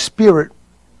unleashing his spirit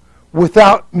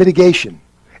without mitigation.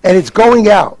 And it's going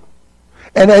out.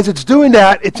 And as it's doing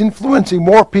that, it's influencing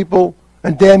more people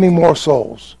and damning more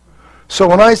souls. So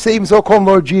when I say, even so, come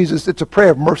Lord Jesus, it's a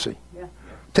prayer of mercy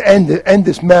to end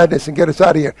this madness and get us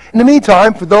out of here. In the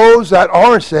meantime, for those that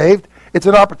aren't saved, it's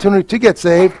an opportunity to get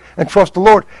saved and trust the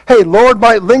Lord. Hey, Lord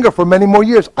might linger for many more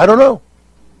years. I don't know.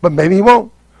 But maybe he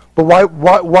won't. But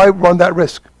why run that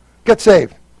risk? Get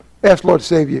saved. Ask the Lord to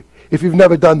save you. If you've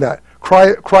never done that,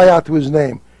 cry out to his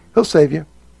name. He'll save you.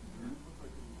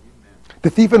 The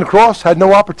thief on the cross had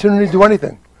no opportunity to do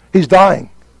anything. He's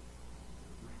dying.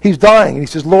 He's dying. And he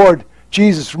says, Lord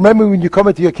Jesus, remember when you come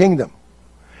into your kingdom.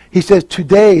 He says,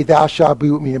 today thou shalt be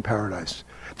with me in paradise.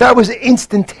 That was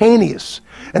instantaneous.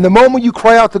 And the moment you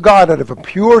cry out to God out of a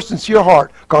pure, sincere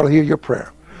heart, God will hear your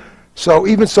prayer. So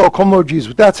even so, come Lord Jesus.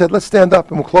 With that said, let's stand up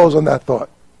and we'll close on that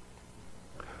thought.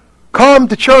 Come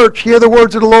to church, hear the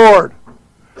words of the Lord.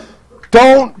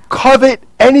 Don't covet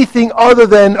anything other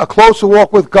than a closer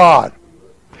walk with God.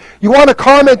 You want to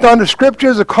comment on the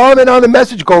scriptures or comment on the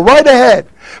message, go right ahead.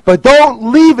 But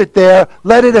don't leave it there.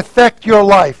 Let it affect your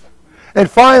life. And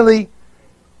finally,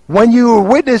 when you are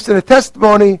witness in a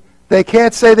testimony, they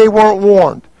can't say they weren't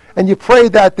warned. And you pray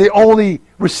that they only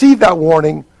receive that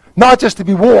warning, not just to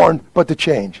be warned, but to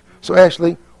change. So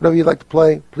Ashley, whatever you'd like to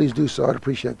play, please do so. I'd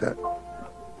appreciate that.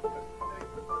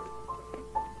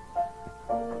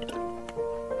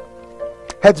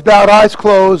 Heads bowed, eyes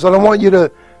closed. I don't want you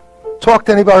to talk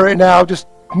to anybody right now. Just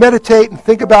meditate and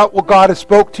think about what God has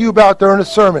spoke to you about during the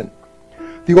sermon.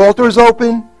 The altar is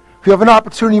open. If you have an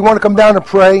opportunity, you want to come down and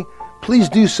pray, please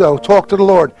do so. Talk to the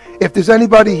Lord. If there's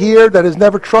anybody here that has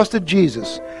never trusted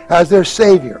Jesus as their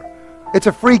Savior, it's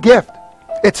a free gift.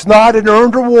 It's not an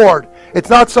earned reward.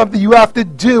 It's not something you have to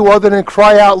do other than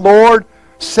cry out, Lord,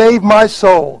 save my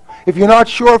soul. If you're not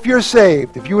sure if you're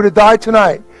saved, if you were to die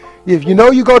tonight, if you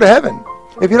know you go to heaven,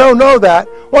 if you don't know that,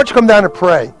 why don't you come down and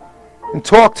pray and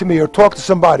talk to me or talk to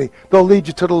somebody. They'll lead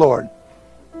you to the Lord.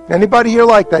 Anybody here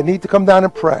like that need to come down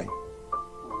and pray?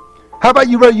 How about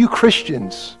you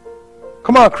Christians?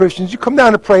 Come on, Christians. You come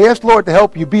down and pray. Ask the Lord to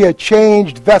help you be a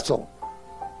changed vessel.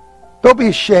 Don't be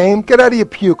ashamed. Get out of your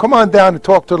pew. Come on down and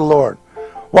talk to the Lord.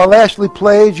 While Ashley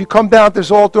plays, you come down to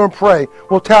this altar and pray.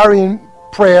 We'll tarry in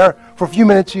prayer for a few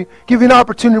minutes. Give you an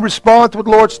opportunity to respond to what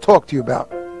the Lord's talked to you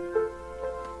about.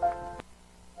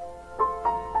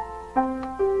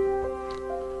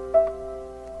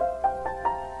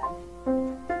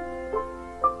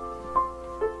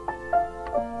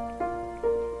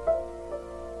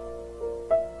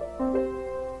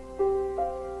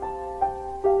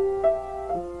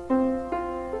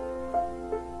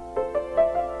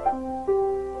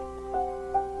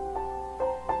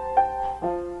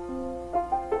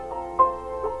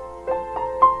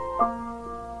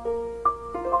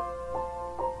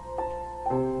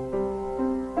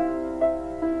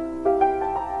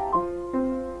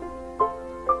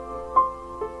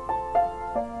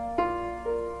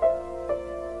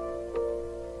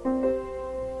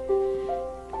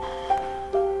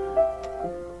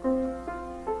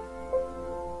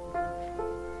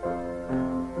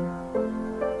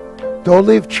 Don't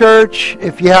leave church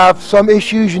if you have some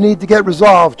issues you need to get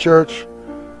resolved, church.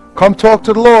 Come talk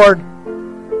to the Lord.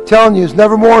 I'm telling you, it's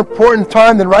never more important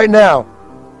time than right now.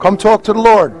 Come talk to the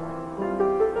Lord.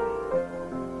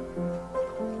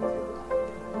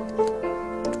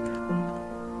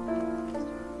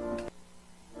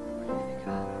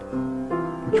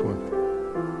 Which one?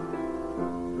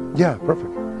 Yeah,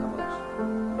 perfect.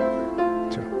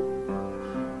 2.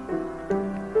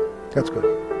 That's good.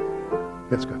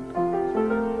 That's good.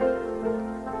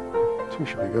 2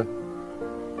 should be good.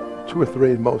 2 or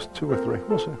 3 at most. 2 or 3.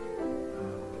 We'll see.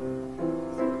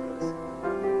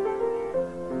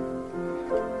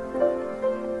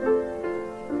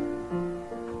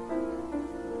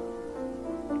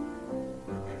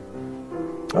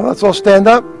 let's all stand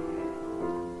up.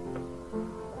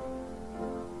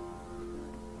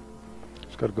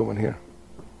 Just got to go in here.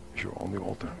 You're on the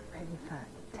altar. Ready for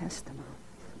testimony.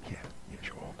 Yeah,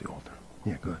 you're on the altar.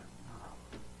 Yeah, good.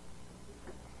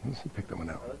 Let's see, pick that one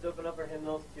out. Let's open up our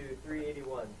hymnals to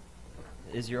 381.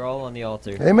 Is your all on the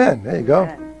altar? Amen. There you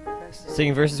go.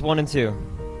 Singing verses 1 and 2.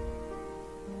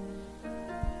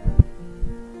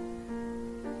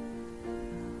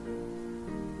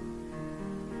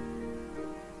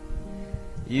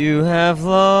 You have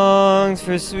longed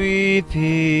for sweet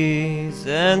peace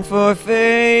and for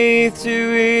faith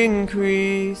to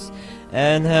increase,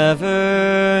 and have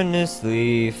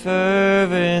earnestly,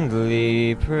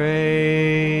 fervently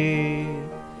prayed.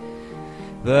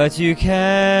 But you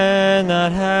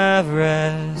cannot have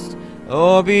rest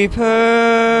or be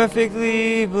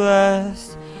perfectly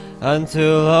blessed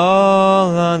until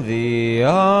all on the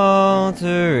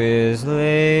altar is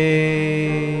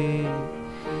laid.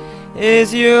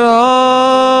 Is your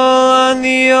all on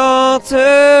the altar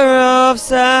of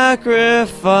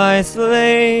sacrifice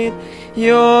laid?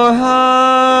 Your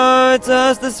heart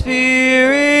does the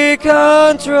Spirit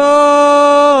control?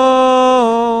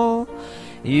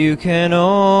 You can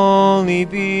only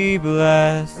be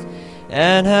blessed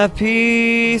and have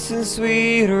peace and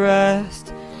sweet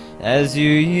rest as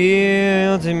you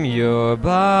yield Him your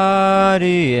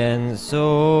body and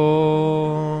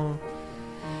soul.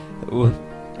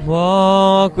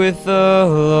 Walk with the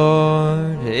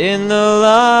Lord in the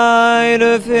light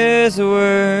of His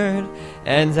word,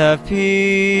 and have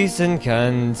peace and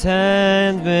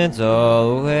contentment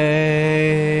always.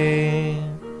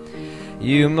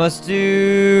 You must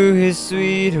do His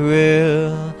sweet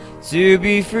will to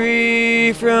be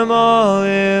free from all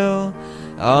ill.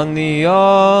 On the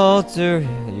altar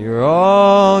your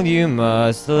all you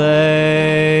must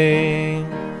lay.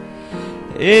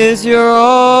 Is your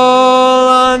all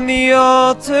on the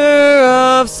altar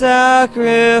of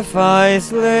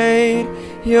sacrifice laid?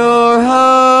 Your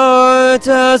heart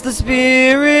does the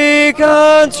Spirit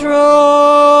control?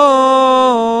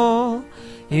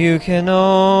 You can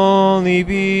only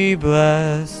be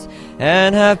blessed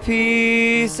and have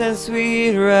peace and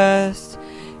sweet rest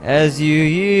as you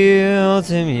yield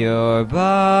Him your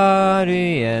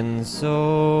body and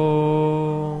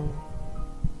soul.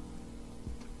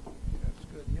 That's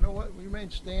good. You know what? We remain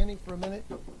standing for a minute.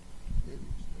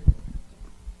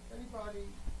 Anybody?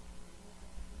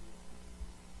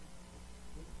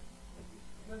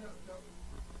 No.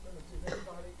 If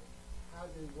anybody has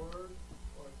a word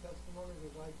or a testimony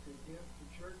they'd like to give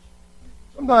to church.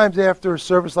 Sometimes after a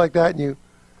service like that, and you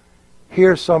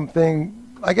hear something,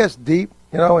 I guess, deep,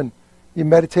 and you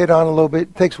meditate on it a little bit.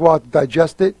 It takes a while to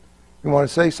digest it. You want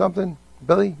to say something?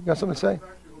 Billy, you got something to say? I was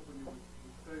actually hoping you would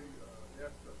say,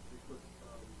 ask us, because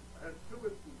I had two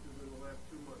instances in the last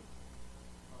 2 months.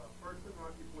 First in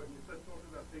Rocky Point, you said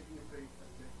something about taking a faith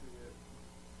and mixing it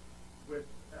with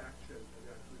action and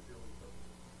actually doing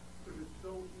something. Because it's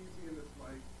so easy in this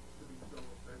life to be so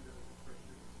offended as a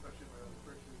Christian, especially by other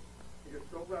Christians. You get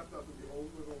so wrapped up in the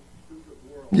old little stupid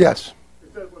world. Yes.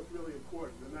 Instead of what's really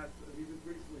important, and that's even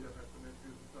recently I've had some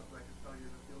issues and stuff that I can tell you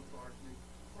that feels hard to me.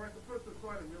 Or I could put this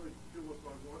aside and really do what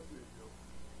God wants me to do.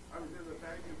 I was in a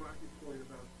bank in Rocky Point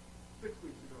about 6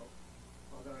 weeks ago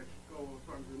that I should go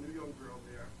talking to a new young girl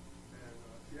there, and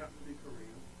she happened to be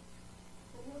Korean.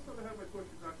 But all of a sudden I had my thought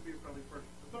she's not going to be a friendly person.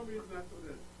 For some reason that's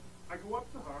what it is. I go up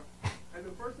to her, and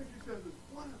the first thing she says is,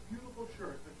 "What a beautiful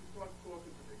shirt," and she starts talking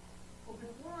to me. Well,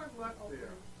 before I left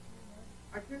there,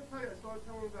 I can't tell you, I started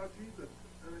telling her about Jesus.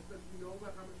 And I said, "You know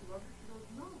about how much you love her?" She goes,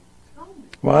 "No, tell me."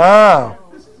 Wow.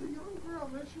 This is a young girl,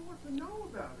 man. She wants to know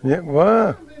about it. Yeah,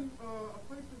 wow. I'm in a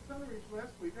place in Center East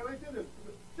last week, and I did it.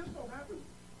 It just so happens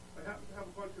I happen to have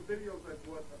a bunch of videos I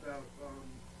bought about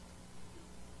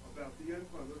the end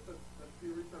time. That's the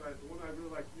reason the one I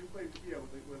really like. You played here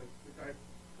when the guy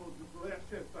told the last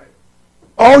chance sighting.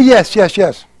 Oh, yes. I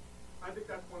think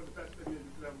that's one of the best videos you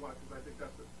could ever watch, because I think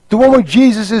that's The one where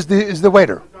Jesus is the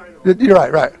waiter. You're right.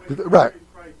 Christ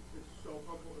is so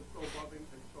humble and so loving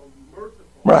and so merciful.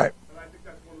 Right. And I think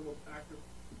that's one of the most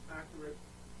accurate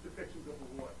depictions of the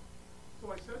Lord. So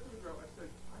I said to the girl, I said,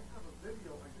 "I have a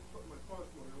video I just put in my car this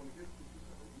morning. I want to give it to you." She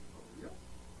said, "Are you for real?"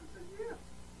 I said,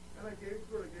 "Yeah." And I gave it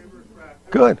to her. I gave her a track.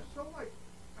 Good. So I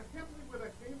can't believe where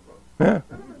that came from. Yeah.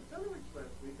 Then I'm in Center East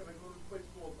last week, and I go to this place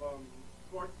called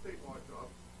Garden State Art Job.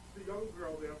 The young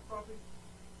girl there, probably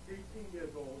 18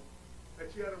 years old. And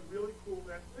she had a really cool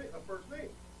first name.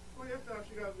 So I asked her how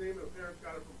she got a name, and her parents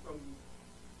got it from some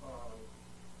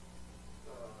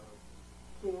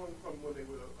song from when they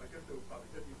were, I guess they were probably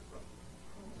hippies or something.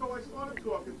 So I started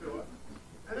talking to her,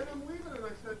 and then I'm leaving, and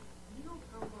I said, "You know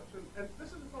how much," and this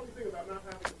is the funny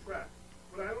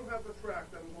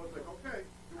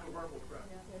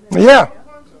Yeah.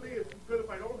 Sometimes to me it's good if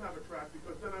I don't have a track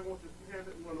because then I won't just hand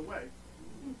it and run away,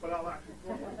 but I'll actually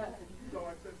talk to him. So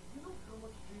I said, you know how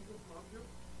much Jesus loves you?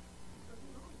 He said,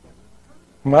 no, I've never heard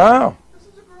of that. Wow. This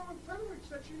is a girl in Frederick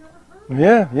that she never heard of.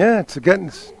 Yeah.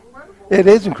 It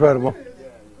is incredible.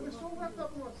 We're so wrapped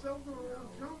up in ourselves and our own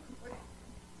junk. Like,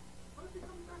 how did he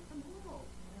come back tomorrow?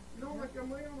 You know, like I'm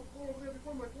laying on the floor over there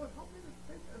before, I'm like, Lord, help me to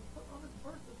think and put on this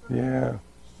person. Yeah.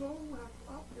 So wrapped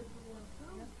up into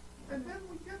ourselves. And then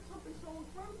we get something so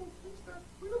incredible, things that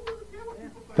we don't really care what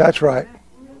people think. That's right.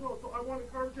 So I want to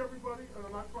encourage everybody, and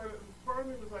I'm not trying to, part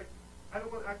of me was like, I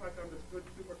don't want to act like I'm this good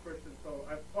super Christian, so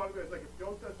part of it is like, if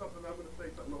Joe says something, I'm going to say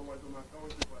something, otherwise I'm not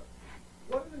going to, but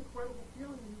what an incredible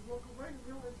feeling when you walk away and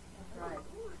realize,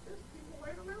 oh, there's people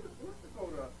right around us who want to go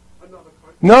to another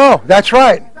country. No, that's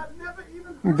right. That never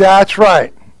even heard. That's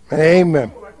right.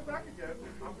 Amen. When I go back again,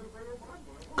 I'm going to bring her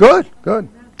Bible. Good.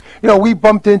 You know, we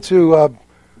bumped into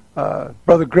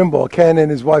Brother Grimble, Ken, and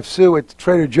his wife Sue at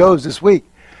Trader Joe's this week.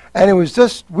 And it was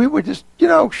just, we were just,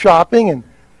 shopping, and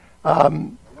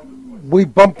we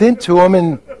bumped into him,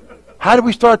 and how did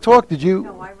we start talking? Did you?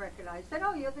 No, I recognized. I said,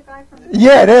 oh, you're the guy from...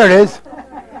 Yeah, there it is.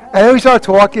 And then we started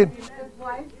talking. His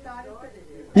wife started with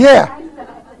it. Yeah.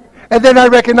 And then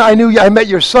I knew I met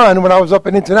your son when I was up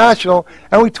in International,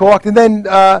 and we talked, and then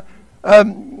Heather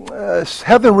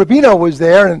Rubino was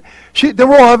there, and they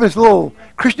were all having this little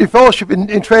Christian fellowship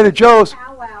in Trader Joe's.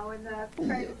 Powwow in the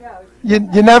Trader Joe's.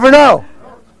 You never know.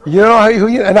 You know who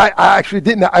you, and I actually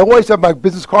didn't. I always have my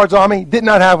business cards on me. Did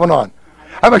not have one on.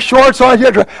 I have a shorts on.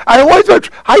 I always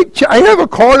I have a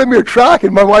card in your track,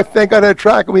 and my wife thank God had a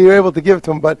track, and we were able to give it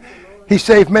to him. But he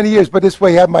saved many years. But this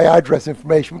way, he had my address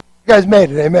information. You guys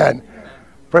made it. Amen.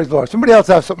 Praise the Lord. Somebody else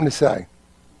have something to say.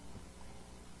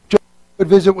 Good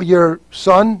visit with your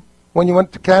son when you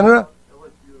went to Canada. It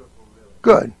was beautiful, really.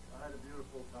 Good. I had a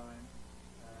beautiful time,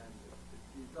 and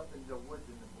he's up in the woods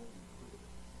in the moon.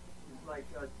 He's like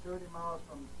 30 miles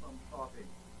from shopping.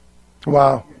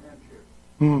 Wow. New Hampshire.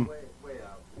 Hmm. Way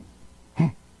out.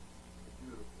 It's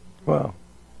beautiful. Wow.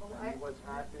 And he was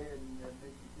happy, and it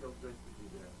makes me feel good to be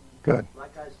there. Good.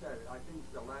 Like I said, I think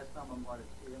it's the last time I'm going to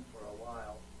see him for a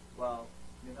while. Well,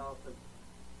 'cause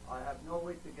I have no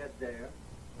way to get there.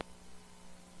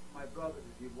 My brother,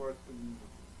 he worked in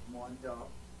Mondo,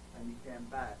 and he came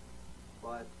back.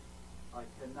 But I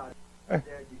cannot get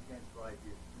there. You can't drive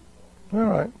here. All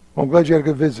right. Well, I'm glad you had a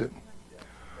good visit.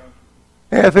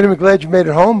 Anthony, we're glad you made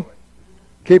it home.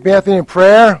 Keep Anthony in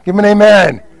prayer. Give him an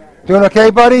amen. Doing okay,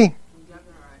 buddy?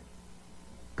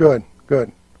 Good.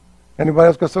 Anybody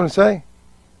else got something to say?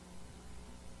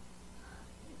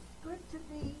 It's good to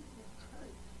be in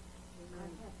church. I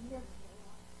have missed a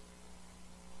lot.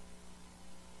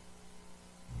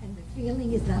 And the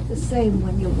feeling is not the same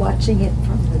when you're watching it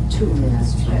from the tube.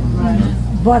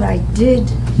 But I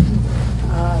did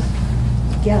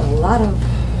get a lot of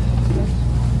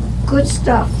good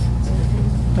stuff.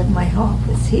 But my heart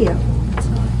was here all the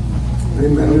time.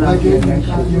 Amen. I'm glad you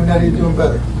and Eddie are doing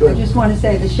better. I just want to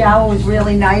say the shower was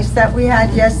really nice that we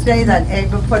had yesterday that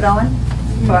Ava put on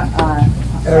for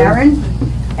Erin.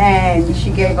 And she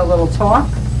gave a little talk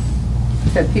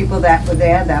to people that were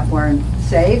there that weren't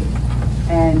saved.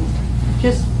 And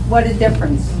just what a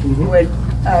difference with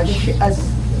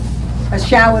a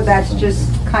shower that's just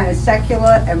kind of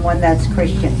secular and one that's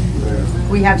Christian.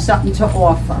 We have something to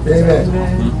offer.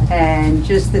 Amen. And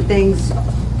just the things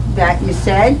that you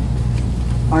said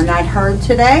are not heard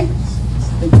today.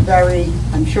 It's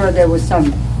I'm sure there was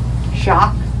some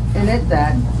shock in it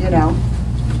that,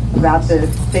 about the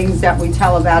things that we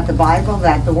tell about the Bible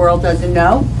that the world doesn't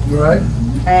know. Right.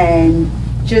 And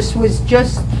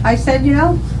I said,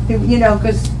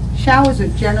 because showers are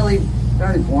generally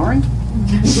very boring.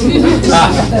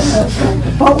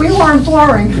 But we weren't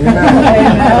boring.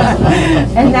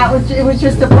 And it was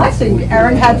just a blessing.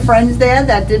 Erin had friends there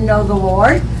that didn't know the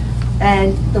Lord,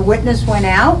 and the witness went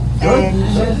out,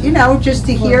 and just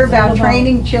to hear about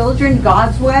training children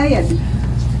God's way, and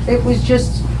it was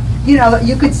just,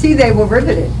 you could see they were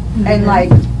riveted, and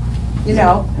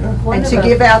and to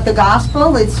give out the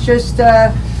gospel, it's just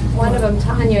one of them,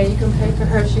 Tanya, you can pray for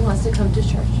her. She wants to come to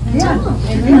church. Yeah.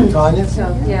 Amen. Tanya?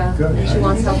 So, yeah. Good. She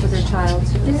wants help with her child.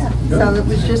 Yeah. So it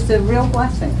was just a real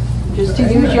blessing. Just to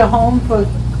use your home for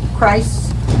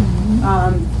Christ's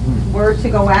word to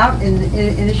go out in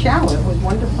a shower. It was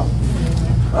wonderful.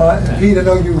 Pete, I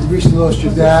know you recently lost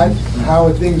your dad. How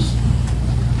are things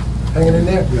hanging in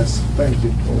there? Yes, thank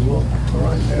you. All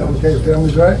right. Okay, the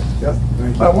family's right? Yes,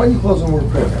 thank you. Why don't you close on word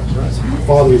of prayer?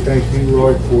 Father, we thank you,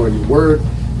 Lord, for your word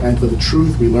and for the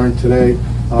truth we learned today.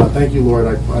 Thank you, Lord.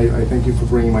 I thank you for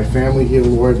bringing my family here,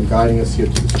 Lord, and guiding us here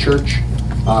to the church.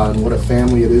 And what a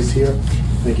family it is here.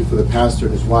 Thank you for the pastor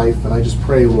and his wife. And I just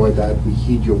pray, Lord, that we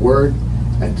heed your word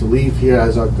and to leave here,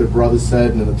 as our good brother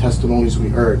said, and in the testimonies we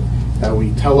heard, that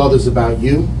we tell others about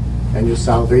you and your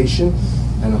salvation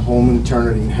and a home in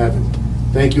eternity in heaven.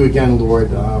 Thank you again,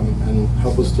 Lord, and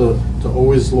help us to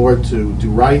always, Lord, to do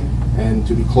right and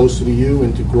to be closer to you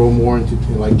and to grow more into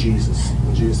like Jesus.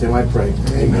 In Jesus' name I pray.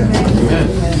 Amen.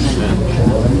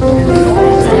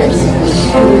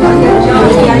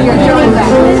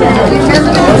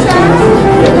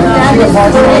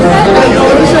 Amen.